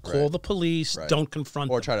said, call the police. Right. Don't confront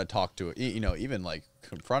or them. try to talk to it. You know, even like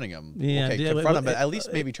confronting him. Yeah, okay, confront him, but at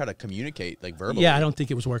least maybe try to communicate like verbally. Yeah, I don't think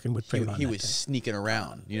it was working with Trayvon. He was sneaking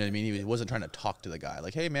around. You know what I mean? He wasn't trying to talk to the guy.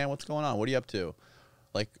 Like, hey man, what's going on? What are you up to?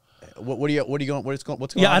 Like, what are you going? What's going on?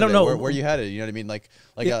 Yeah, I don't know. Where are you headed? You know what I mean? Like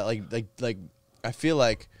I feel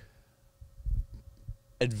like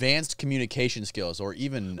advanced communication skills, or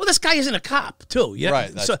even this guy isn't a cop too. Yeah,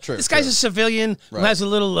 right. That's true. This guy's a civilian who Right. has a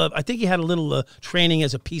little. I think he had a little training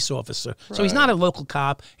as a peace officer. So he's not a local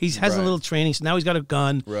cop. He has a Right. little training. So now he's got a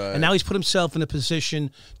gun, Right. and now he's put himself in a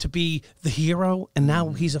position to be the hero. And now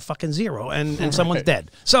he's a fucking zero, and someone's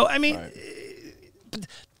dead. So I mean,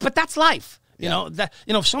 but that's life. You know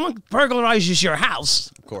if someone burglarizes your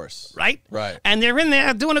house, of course, right? Right. And they're in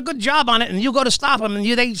there doing a good job on it, and you go to stop them, and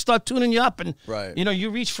they start tuning you up, and Right.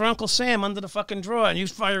 you reach for Uncle Sam under the fucking drawer, and you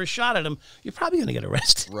fire a shot at him. You're probably gonna get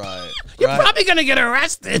arrested. Right. You're right. probably gonna get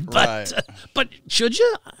arrested, but Right. but should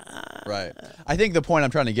you? Right. I think the point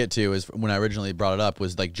I'm trying to get to is when I originally brought it up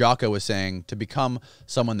was like Jocko was saying, to become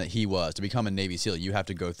someone that he was, to become a Navy SEAL, you have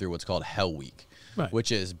to go through what's called Hell Week, Right.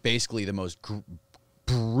 which is basically the most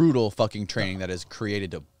brutal fucking training that is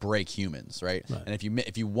created to break humans, right? And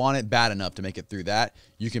if you want it bad enough to make it through that,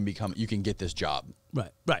 you can get this job.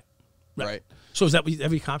 Right. So is that what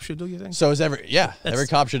every cop should do? You think? So is every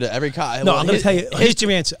cop should every cop. No, I'm going to tell you. Here's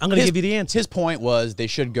your answer. I'm going to give you the answer. His point was they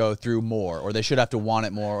should go through more, or they should have to want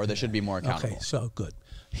it more, or they should be more accountable. Okay, so good.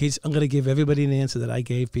 I'm going to give everybody an answer that I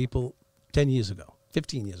gave people 10 years ago,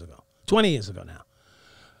 15 years ago, 20 years ago now.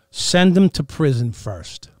 Send them to prison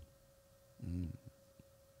first.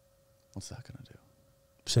 What's that going to do?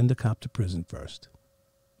 Send a cop to prison first.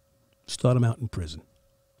 Start him out in prison.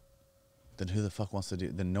 Then who the fuck wants to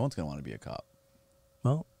do? Then no one's going to want to be a cop.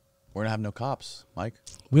 Well, We're going to have no cops, Mike.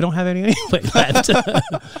 we don't have any anyway.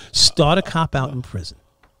 Start a cop out in prison.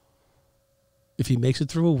 If he makes it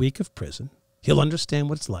through a week of prison, he'll understand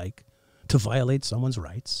what it's like to violate someone's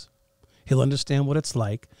rights. He'll understand what it's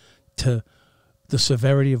like to the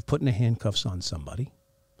severity of putting the handcuffs on somebody.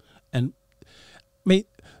 And I mean,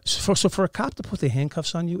 so for a cop to put the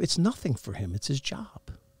handcuffs on you, it's nothing for him. It's his job.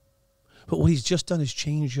 But what he's just done is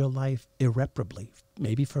change your life irreparably,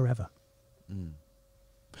 maybe forever.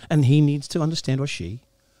 And he needs to understand, or she,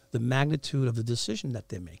 the magnitude of the decision that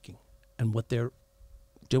they're making and what they're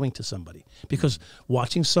doing to somebody. Because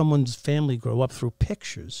watching someone's family grow up through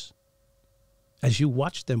pictures, as you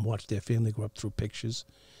watch them watch their family grow up through pictures,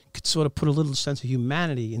 could sort of put a little sense of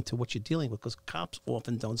humanity into what you're dealing with, because cops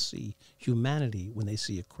often don't see humanity when they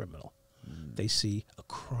see a criminal. They see a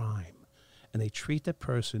crime, and they treat that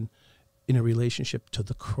person in a relationship to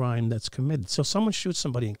the crime that's committed. So someone shoots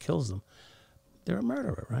somebody and kills them, they're a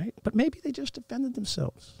murderer, right? But maybe they just defended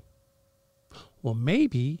themselves. Well,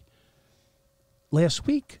 maybe last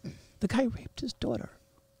week the guy raped his daughter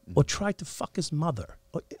or tried to fuck his mother,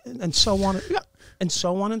 and so on, and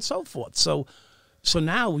so on and so forth. So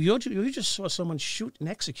now you just saw someone shoot and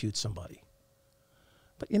execute somebody.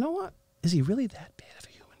 But you know what? Is he really that bad of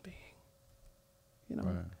a human being? You know,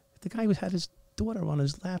 Right. the guy who had his daughter on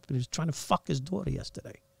his lap and he was trying to fuck his daughter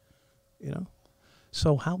yesterday. You know?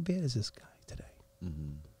 So how bad is this guy today?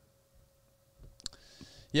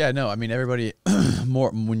 Yeah, no, I mean everybody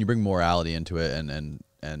when you bring morality into it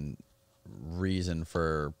and reason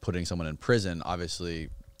for putting someone in prison, obviously,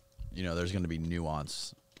 there's going to be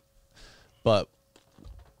nuance. But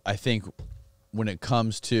I think when it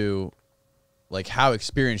comes to like how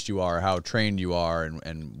experienced you are, how trained you are,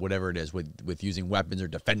 and whatever it is with using weapons or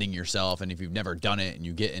defending yourself, and if you've never done it and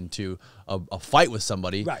you get into a fight with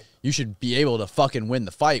somebody, Right. you should be able to fucking win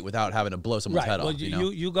the fight without having to blow someone's head Well, off.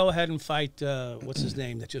 you go ahead and fight, what's his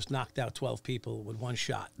name, that just knocked out 12 people with one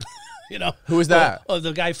shot. Who is that? Oh,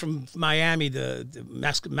 the guy from Miami, the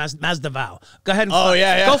Masvidal. Go ahead and Oh, fight.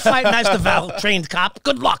 yeah. Go fight Masvidal, trained cop.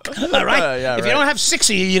 Good luck. All right? Yeah, if you right. don't have 6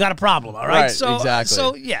 of you got a problem. All right? Right, exactly.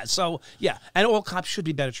 So, yeah. And all cops should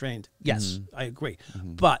be better trained. Yes, I agree.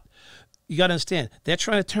 But, you got to understand, they're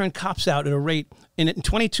trying to turn cops out at a rate, in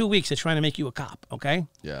 22 weeks, they're trying to make you a cop, okay?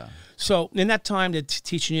 Yeah. So in that time, they're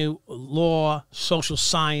teaching you law, social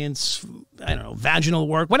science, I don't know, vaginal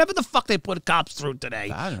work, whatever the fuck they put cops through today.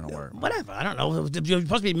 Vaginal work. Whatever, I don't know. You're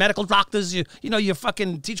supposed to be medical doctors. You know, you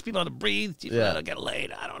fucking teach people how to breathe, teach people how to get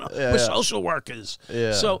laid. I don't know. We're social workers.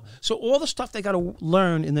 Yeah. So all the stuff they got to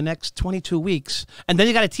learn in the next 22 weeks, and then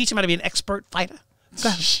you got to teach them how to be an expert fighter.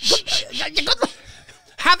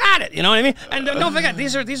 Have at it, you know what I mean? And don't forget,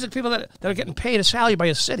 these are people that are getting paid a salary by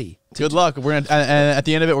a city. Good luck. We're gonna, and at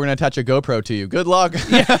the end of it, we're gonna attach a GoPro to you. Good luck.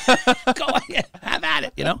 Yeah. Go ahead, have at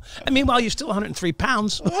it, you know. And meanwhile, you're still 103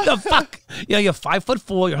 pounds. What the fuck? You know, you're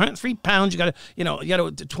 5'4", you're 103 pounds. You got a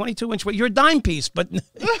 22-inch weight. You're a dime piece, but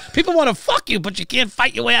people want to fuck you, but you can't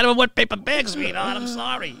fight your way out of a wet paper bag, sweetheart. I'm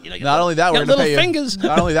sorry. You know. Not only that, we're gonna pay fingers.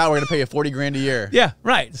 Not only that, we're gonna pay you $40 grand a year. Yeah,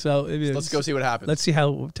 right. So let's go see what happens. Let's see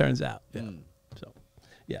how it turns out. Yeah.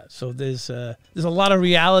 Yeah, so there's a lot of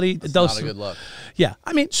reality. That's not a good look. Yeah,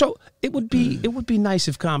 I mean, so it would be nice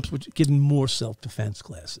if cops would give more self-defense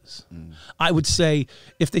classes. I would say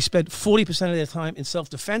if they spent 40% of their time in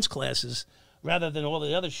self-defense classes rather than all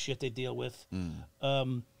the other shit they deal with. Yeah,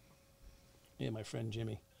 my friend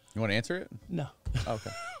Jimmy. You want to answer it? No.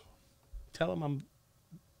 Okay. Tell him I'm.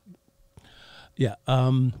 Yeah.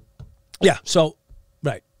 Yeah. So,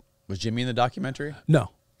 right. Was Jimmy in the documentary?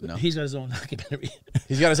 No. No. He's got his own documentary.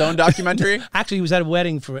 He's got his own documentary? Actually, he was at a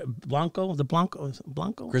wedding for Blanco.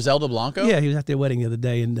 Griselda Blanco? Yeah, he was at their wedding the other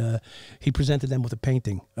day, and he presented them with a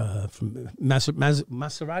painting from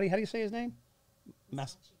Maserati. How do you say his name?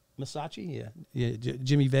 Masachi? Yeah.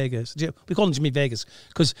 Jimmy Vegas. We call him Jimmy Vegas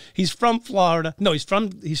because he's from Florida. No, he's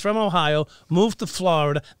from Ohio, moved to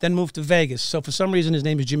Florida, then moved to Vegas. So for some reason, his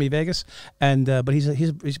name is Jimmy Vegas, and but he's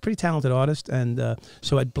a pretty talented artist. And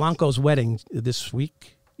so at Blanco's wedding this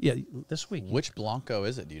week. Yeah, this week. Which Blanco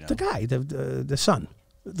is it? Do you know? The guy, the son,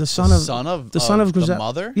 the son of Griselda. The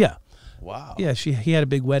mother. Yeah. Wow. Yeah, he had a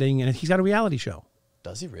big wedding, and he's got a reality show.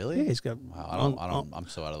 Does he really? Yeah, he's got. Wow, I'm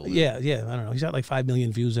so out of the loop. Yeah, I don't know. He's got like 5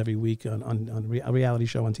 million views every week on a reality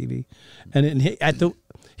show on TV, and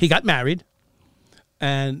he got married,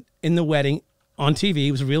 and in the wedding on TV,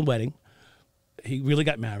 it was a real wedding. He really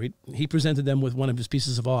got married. He presented them with one of his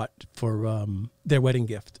pieces of art for their wedding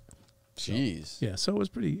gift. Jeez. So, yeah, so it was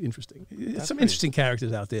pretty interesting. Some interesting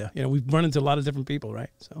characters out there. You know, we've run into a lot of different people, right?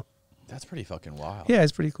 So that's pretty fucking wild. Yeah,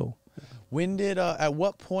 it's pretty cool. When did at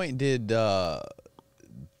what point did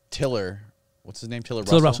Tiller, what's his name? Tiller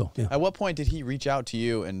Russell. Yeah. At what point did he reach out to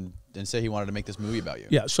you and say he wanted to make this movie about you?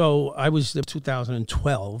 Yeah, so I was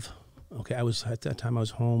 2012. Okay, at that time I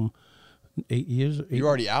was home 8 years. You're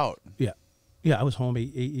already out. Yeah. Yeah, I was home 8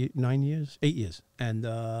 years. And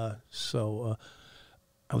so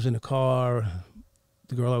I was in the car.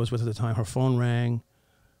 The girl I was with at the time, her phone rang.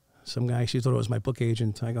 Some guy, she thought it was my book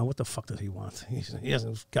agent. I go, what the fuck does he want? He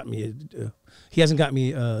hasn't got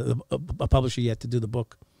me a publisher yet to do the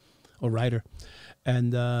book, or writer.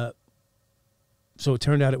 And so it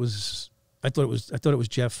turned out it was. I thought it was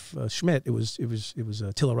Jeff Schmidt. It was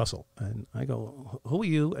Tiller Russell. And I go, who are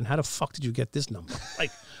you? And how the fuck did you get this number?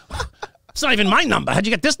 Like, it's not even my number. How'd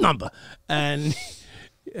you get this number? And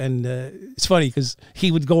it's funny because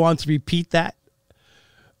he would go on to repeat that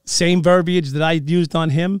same verbiage that I used on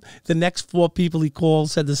him. The next 4 people he called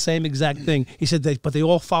said the same exact thing. He said, but they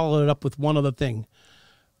all followed it up with one other thing.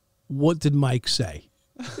 What did Mike say?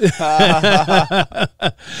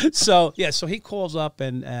 So he calls up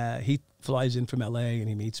and he flies in from L.A. and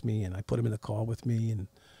he meets me, and I put him in the car with me, and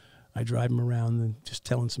I drive him around and just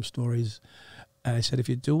telling some stories. And I said, if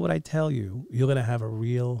you do what I tell you, you're going to have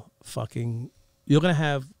you're going to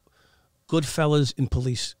have good fellas in the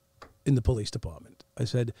police department. I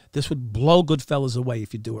said, this would blow Goodfellas away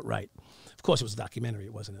if you do it right. Of course, it was a documentary.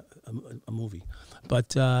 It wasn't a movie.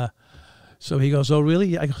 But so he goes, oh,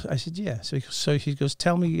 really? I said, yeah. So he goes,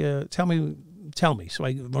 tell me. So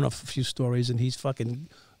I run off a few stories, and he's fucking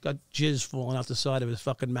got jizz falling out the side of his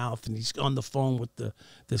fucking mouth, and he's on the phone with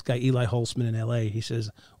this guy, Eli Holtzman in L.A. He says,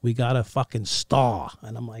 we got a fucking star.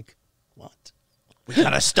 And I'm like, what? We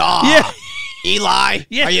got a star. Yeah. Eli,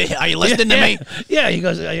 yeah. Are you listening to me? Yeah, he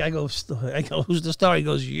goes, I go, who's the star? He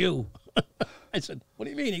goes, you. I said, what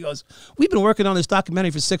do you mean? He goes, we've been working on this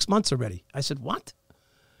documentary for 6 months already. I said, what?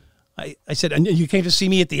 I said, and you came to see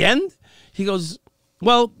me at the end? He goes,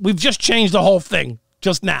 well, we've just changed the whole thing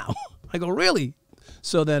just now. I go, really?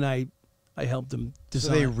 So then I helped them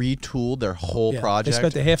design. So they retooled their whole project. They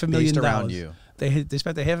spent $500,000 around you. They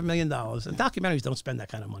spent $500,000. And documentaries don't spend that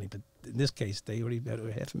kind of money, but in this case, they already had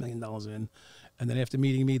 $500,000 in. And then after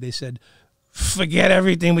meeting me, they said, forget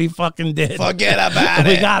everything we fucking did. Forget about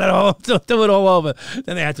We it. got it all, do it all over.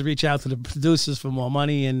 Then they had to reach out to the producers for more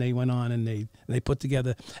money, and they went on and they put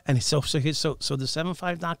together. And so the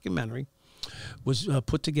 7.5 documentary was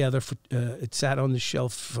put together. It sat on the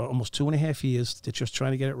shelf for almost 2.5 years. They're just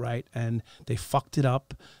trying to get it right, and they fucked it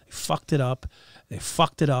up. They fucked it up. They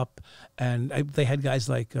fucked it up, and they had guys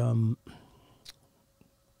like.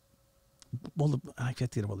 I can't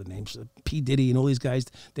think of all the names. P. Diddy and all these guys.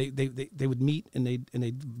 They would meet and they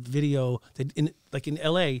video. Like in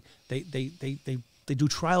L.A. They do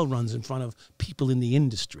trial runs in front of people in the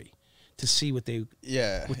industry to see what they thought.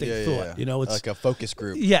 Yeah. You know, it's like a focus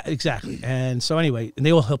group. Yeah, exactly. And so anyway, and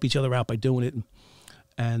they all help each other out by doing it.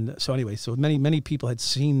 And so anyway, so many people had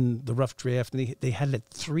seen the rough draft, and they had it at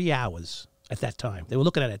 3 hours at that time. They were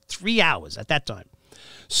looking at it 3 hours at that time.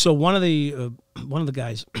 So one of the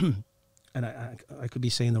guys. And I could be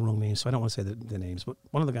saying the wrong names, so I don't want to say the names, but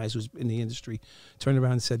one of the guys who's in the industry turned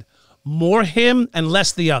around and said, more him and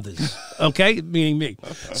less the others, okay? Meaning me.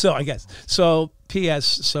 So I guess. So P.S.,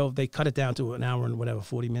 so they cut it down to an hour and whatever,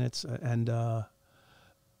 40 minutes, and I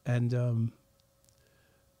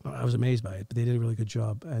was amazed by it, but they did a really good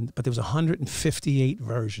job. But there was 158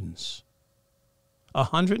 versions.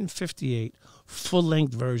 158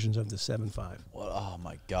 full-length versions of the 7.5. Oh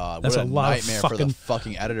my God! That's what a lot nightmare of fucking, for the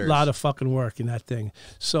fucking editors. A lot of fucking work in that thing.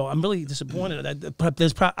 So I'm really disappointed.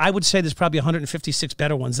 I would say there's probably 156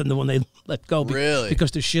 better ones than the one they let go. Really?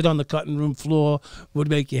 Because the shit on the cutting room floor would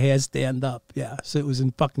make your hair stand up. Yeah. So it was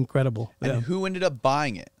fucking incredible. And yeah. who ended up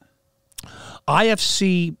buying it?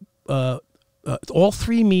 IFC. All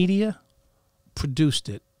three media produced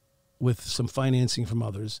it with some financing from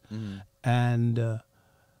others. Mm-hmm. And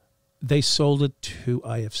they sold it to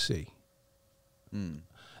IFC.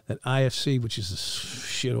 That IFC, which is a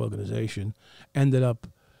shit organization, ended up.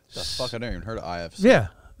 The fuck, I never even heard of IFC. Yeah,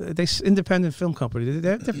 they independent film company.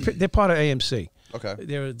 They're part of AMC. Okay,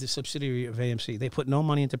 they're the subsidiary of AMC. They put no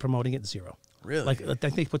money into promoting it, zero. Really? Like I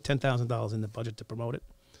think they put $10,000 in the budget to promote it.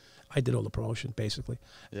 I did all the promotion basically,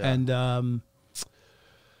 yeah. And.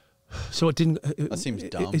 So it didn't. That seems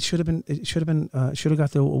dumb. It should have been. It should have been. It should have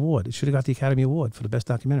got the award. It should have got the Academy Award for the best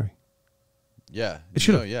documentary. Yeah, it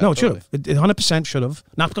should have. Yeah, no, totally. It should have. It 100% should have.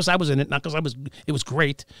 Not because I was in it. Not because I was. It was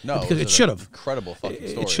great. No, because it should have. Incredible fucking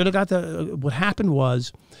story. It should have got the. What happened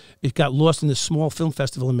was, it got lost in this small film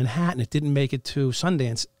festival in Manhattan. It didn't make it to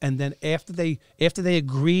Sundance. And then after they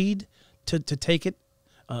agreed to take it,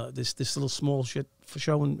 this little small shit for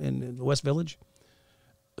show in the West Village,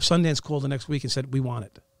 Sundance called the next week and said, we want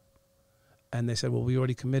it. And they said, well, we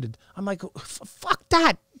already committed. I'm like, fuck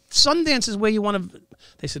that. Sundance is where you want to.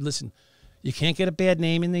 They said, listen, you can't get a bad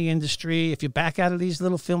name in the industry. If you back out of these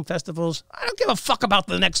little film festivals, I don't give a fuck about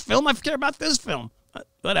the next film. I care about this film.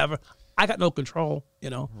 Whatever. I got no control, you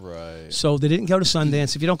know. Right. So they didn't go to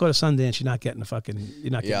Sundance. If you don't go to Sundance, you're not getting a fucking.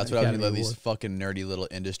 You're not. Yeah, that's what I mean. Let these award. fucking nerdy little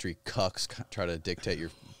industry cucks try to dictate your.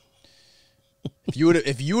 If you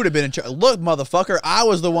would have been in charge, look, motherfucker, I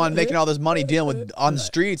was the one making all this money dealing with on the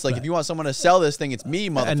streets. Like, if you want someone to sell this thing, it's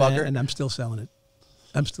me, motherfucker. And I'm still selling it.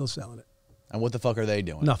 I'm still selling it. And what the fuck are they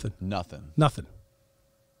doing? Nothing.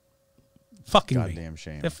 Fucking me. Goddamn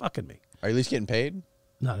shame. They're fucking me. Are you at least getting paid?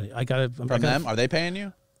 No, I got it from them. Are they paying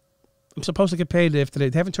you? I'm supposed to get paid after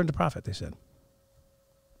they haven't turned a profit. They said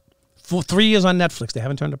for 3 years on Netflix, they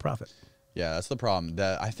haven't turned a profit. Yeah, that's the problem.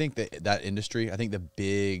 I think that industry, I think the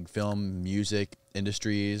big film, music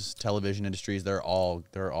industries, television industries, they're all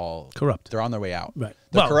corrupt. They're on their way out. Right.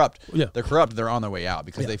 They're corrupt. Yeah. They're corrupt. They're on their way out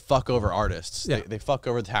because they fuck over artists. Yeah. They fuck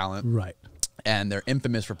over talent. Right. And they're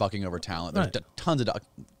infamous for fucking over talent. There's Right. tons of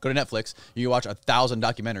go to Netflix. You can watch 1,000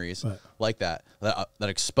 documentaries like that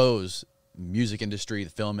expose music industry, the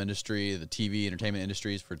film industry, the TV entertainment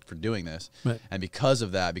industries for doing this. Right. And because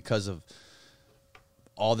of that, because of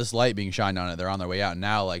all this light being shined on it, they're on their way out. And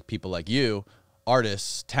now, like, people like you,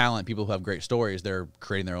 artists, talent, people who have great stories, they're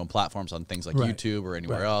creating their own platforms on things like YouTube or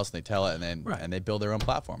anywhere else, and they tell it, and then and they build their own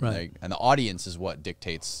platform. And the audience is what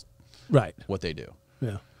dictates what they do.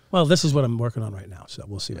 Yeah. Well, this is what I'm working on right now, so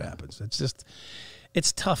we'll see what happens. It's just,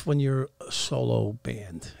 it's tough when you're a solo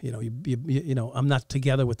band. You know, you know, I'm not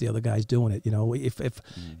together with the other guys doing it. You know,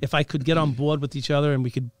 if I could get on board with each other and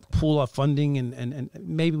we could pool our funding and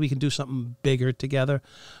maybe we can do something bigger together.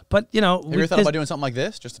 But you know, have you ever thought about doing something like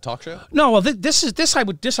this, just a talk show? No, well, this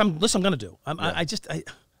I'm going to do.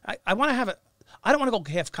 I want to have it. I don't want to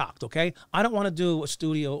go half cocked. Okay, I don't want to do a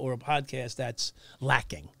studio or a podcast that's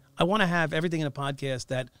lacking. I want to have everything in a podcast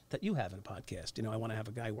that you have in a podcast. You know, I want to have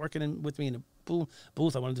a guy working with me in a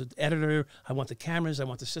booth. I want the editor. I want the cameras. I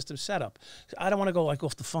want the system set up. I don't want to go like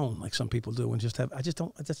off the phone like some people do and just have. I just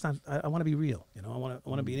don't. That's not. I want to be real. You know, I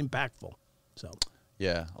want to be impactful. So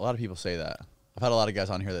yeah, a lot of people say that. I've had a lot of guys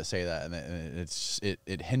on here that say that, and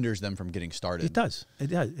it hinders them from getting started. it does.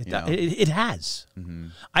 It has.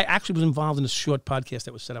 I actually was involved in a short podcast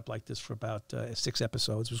that was set up like this for about 6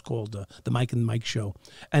 episodes. It was called the Mike and Mike Show,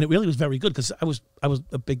 and it really was very good because I was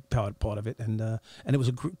a big part of it, and it was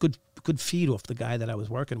a good feed off the guy that I was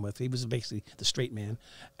working with. He was basically the straight man,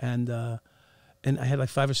 and I had like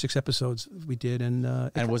 5 or 6 episodes we did, and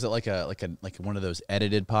was it like one of those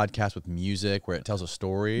edited podcasts with music where it tells a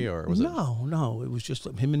story, or was No, it was just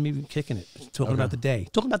him and me kicking it, talking about the day,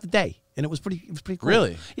 and it was pretty cool.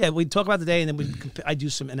 Really? Yeah, we'd talk about the day, and then I'd do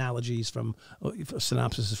some analogies from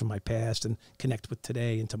synopsises from my past, and connect with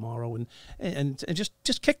today and tomorrow, and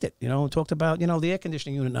just kicked it, talked about the air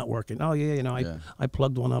conditioning unit not working. Oh yeah, I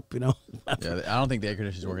plugged one up, Yeah, I don't think the air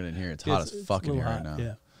conditioning's working in here. It's hot as fuck in here right now.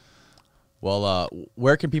 Yeah. Well,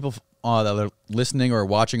 where can people that are listening or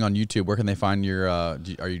watching on YouTube? Where can they find your?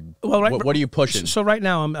 What are you pushing? So right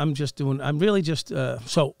now, I'm really just. I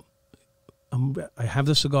have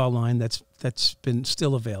the cigar line that's been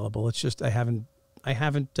still available. It's just I haven't.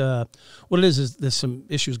 What it is there's some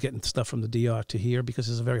issues getting stuff from the DR to here because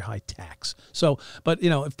there's a very high tax. So, but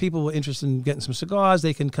if people were interested in getting some cigars,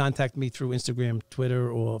 they can contact me through Instagram,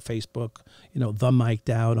 Twitter, or Facebook. The Mike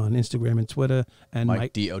Dowd on Instagram and Twitter, and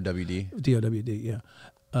Mike DOWD. DOWD, yeah,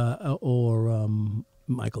 or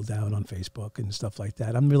Michael Dowd on Facebook and stuff like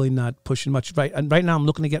that. I'm really not pushing much. Right now, I'm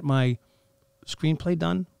looking to get my screenplay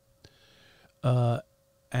done, and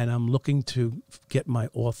I'm looking to get my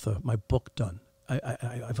book done.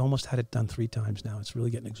 I've almost had it done 3 times now. It's really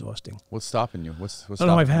getting exhausting. What's stopping you? What's stopping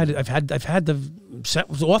you? I've had the set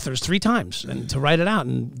with authors 3 times and to write it out.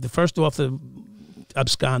 And the first author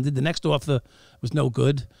absconded. The next author was no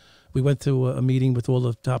good. We went to a meeting with all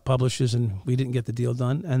the top publishers, and we didn't get the deal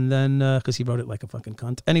done. And then because he wrote it like a fucking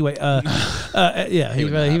cunt. Anyway, yeah, he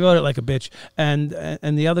wrote it like a bitch. And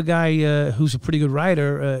the other guy who's a pretty good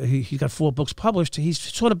writer, he got 4 books published. He's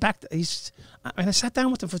sort of back. I sat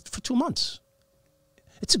down with him for 2 months.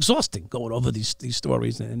 It's exhausting going over these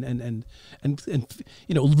stories and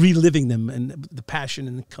reliving them, and the passion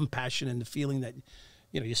and the compassion and the feeling that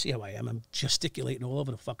you see how I am. I'm gesticulating all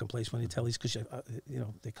over the fucking place when I tell these because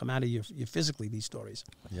they come out of you physically, these stories.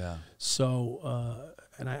 Yeah. So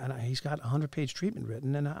he's got a 100-page treatment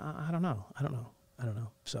written, and I don't know.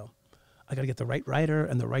 So I got to get the right writer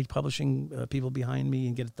and the right publishing people behind me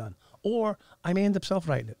and get it done, or I may end up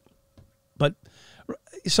self-writing it. But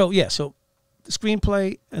so yeah, so. The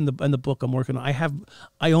screenplay and the book I'm working on.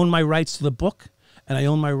 I own my rights to the book, and I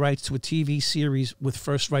own my rights to a TV series with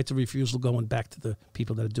first right of refusal going back to the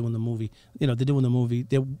people that are doing the movie. They're doing the movie.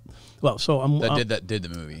 Did the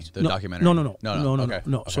movie, the documentary? No. Okay.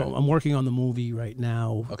 So I'm working on the movie right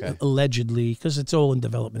now, allegedly, because it's all in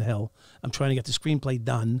development hell. I'm trying to get the screenplay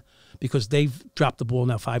done because they've dropped the ball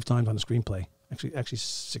now 5 times on the screenplay. Actually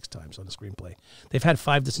 6 times on the screenplay. They've had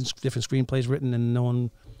 5 different screenplays written, and no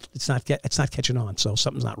one. It's not catching on. So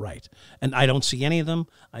something's not right, and I don't see any of them.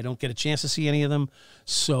 I don't get a chance to see any of them,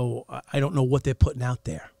 so I don't know what they're putting out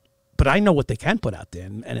there. But I know what they can put out there,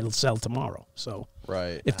 and it'll sell tomorrow. So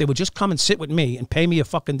if they would just come and sit with me and pay me a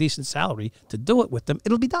fucking decent salary to do it with them,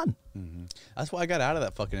 it'll be done. Mm-hmm. That's why I got out of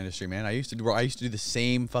that fucking industry, man. I used to do the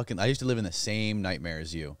same fucking. I used to live in the same nightmare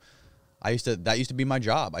as you. That used to be my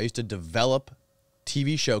job. I used to develop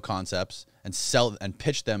TV show concepts and sell and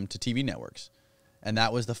pitch them to TV networks. And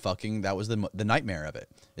that was the nightmare of it,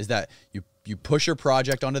 is that you push your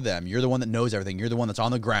project onto them. You're the one that knows everything. You're the one that's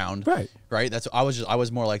on the ground. Right. I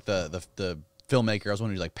was more like the filmmaker. I was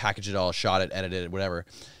one who like packaged it all, shot it, edited it, whatever.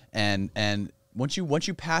 And once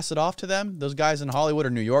you pass it off to them, those guys in Hollywood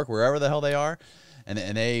or New York, wherever the hell they are, and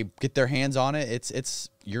they get their hands on it,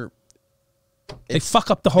 they fuck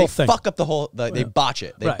up the whole thing. They botch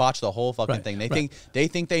it. They botch the whole fucking thing. They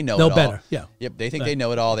think they know it all. Better. Yeah. Yep. They think they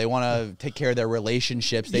know it all. They want to take care of their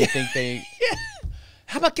relationships. They think they. Yeah.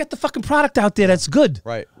 How about get the fucking product out there that's good?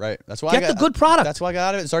 Right. That's why I got the good product. That's why I got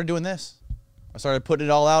out of it and started doing this. I started putting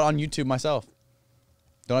it all out on YouTube myself.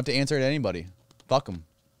 Don't have to answer to anybody. Fuck them.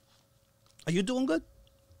 Are you doing good?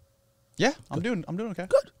 Yeah, I'm doing okay.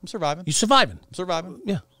 Good. I'm surviving. You surviving? I'm surviving.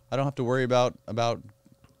 Yeah. I don't have to worry about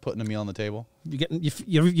putting a meal on the table.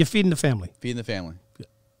 You're feeding the family. Feeding the family. Yeah.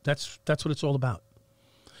 That's what it's all about.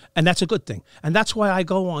 And that's a good thing. And that's why I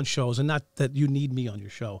go on shows, and not that you need me on your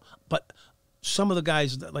show. But some of the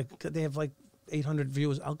guys they have like 800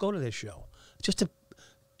 viewers. I'll go to their show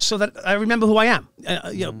so that I remember who I am.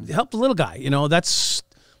 Help the little guy. That's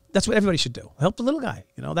what everybody should do. Help the little guy.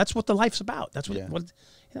 That's what the life's about. That's whatever.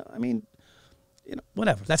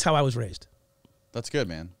 That's how I was raised. That's good,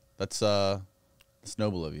 man. That's It's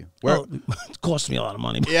noble of you. Where? Well, it costs me a lot of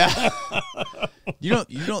money. Yeah. you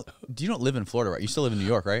don't live in Florida, right? You still live in New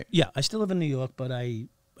York, right? Yeah, I still live in New York, but I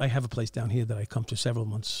have a place down here that I come to several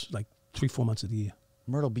months, like 3-4 months of the year.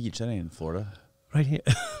 Myrtle Beach, that ain't in Florida. Right here.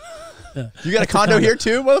 You got a condo here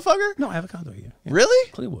too, motherfucker? No, I have a condo here. Yeah.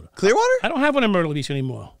 Really? Clearwater. Clearwater? I don't have one in Myrtle Beach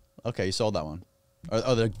anymore. Okay, you sold that one.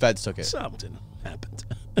 Oh, the feds took it. Something happened.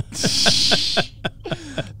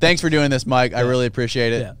 Thanks for doing this, Mike. I really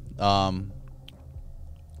appreciate it. Yeah.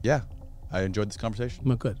 Yeah, I enjoyed this conversation.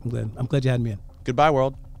 Well, good. I'm glad you had me in. Goodbye,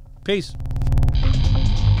 world. Peace.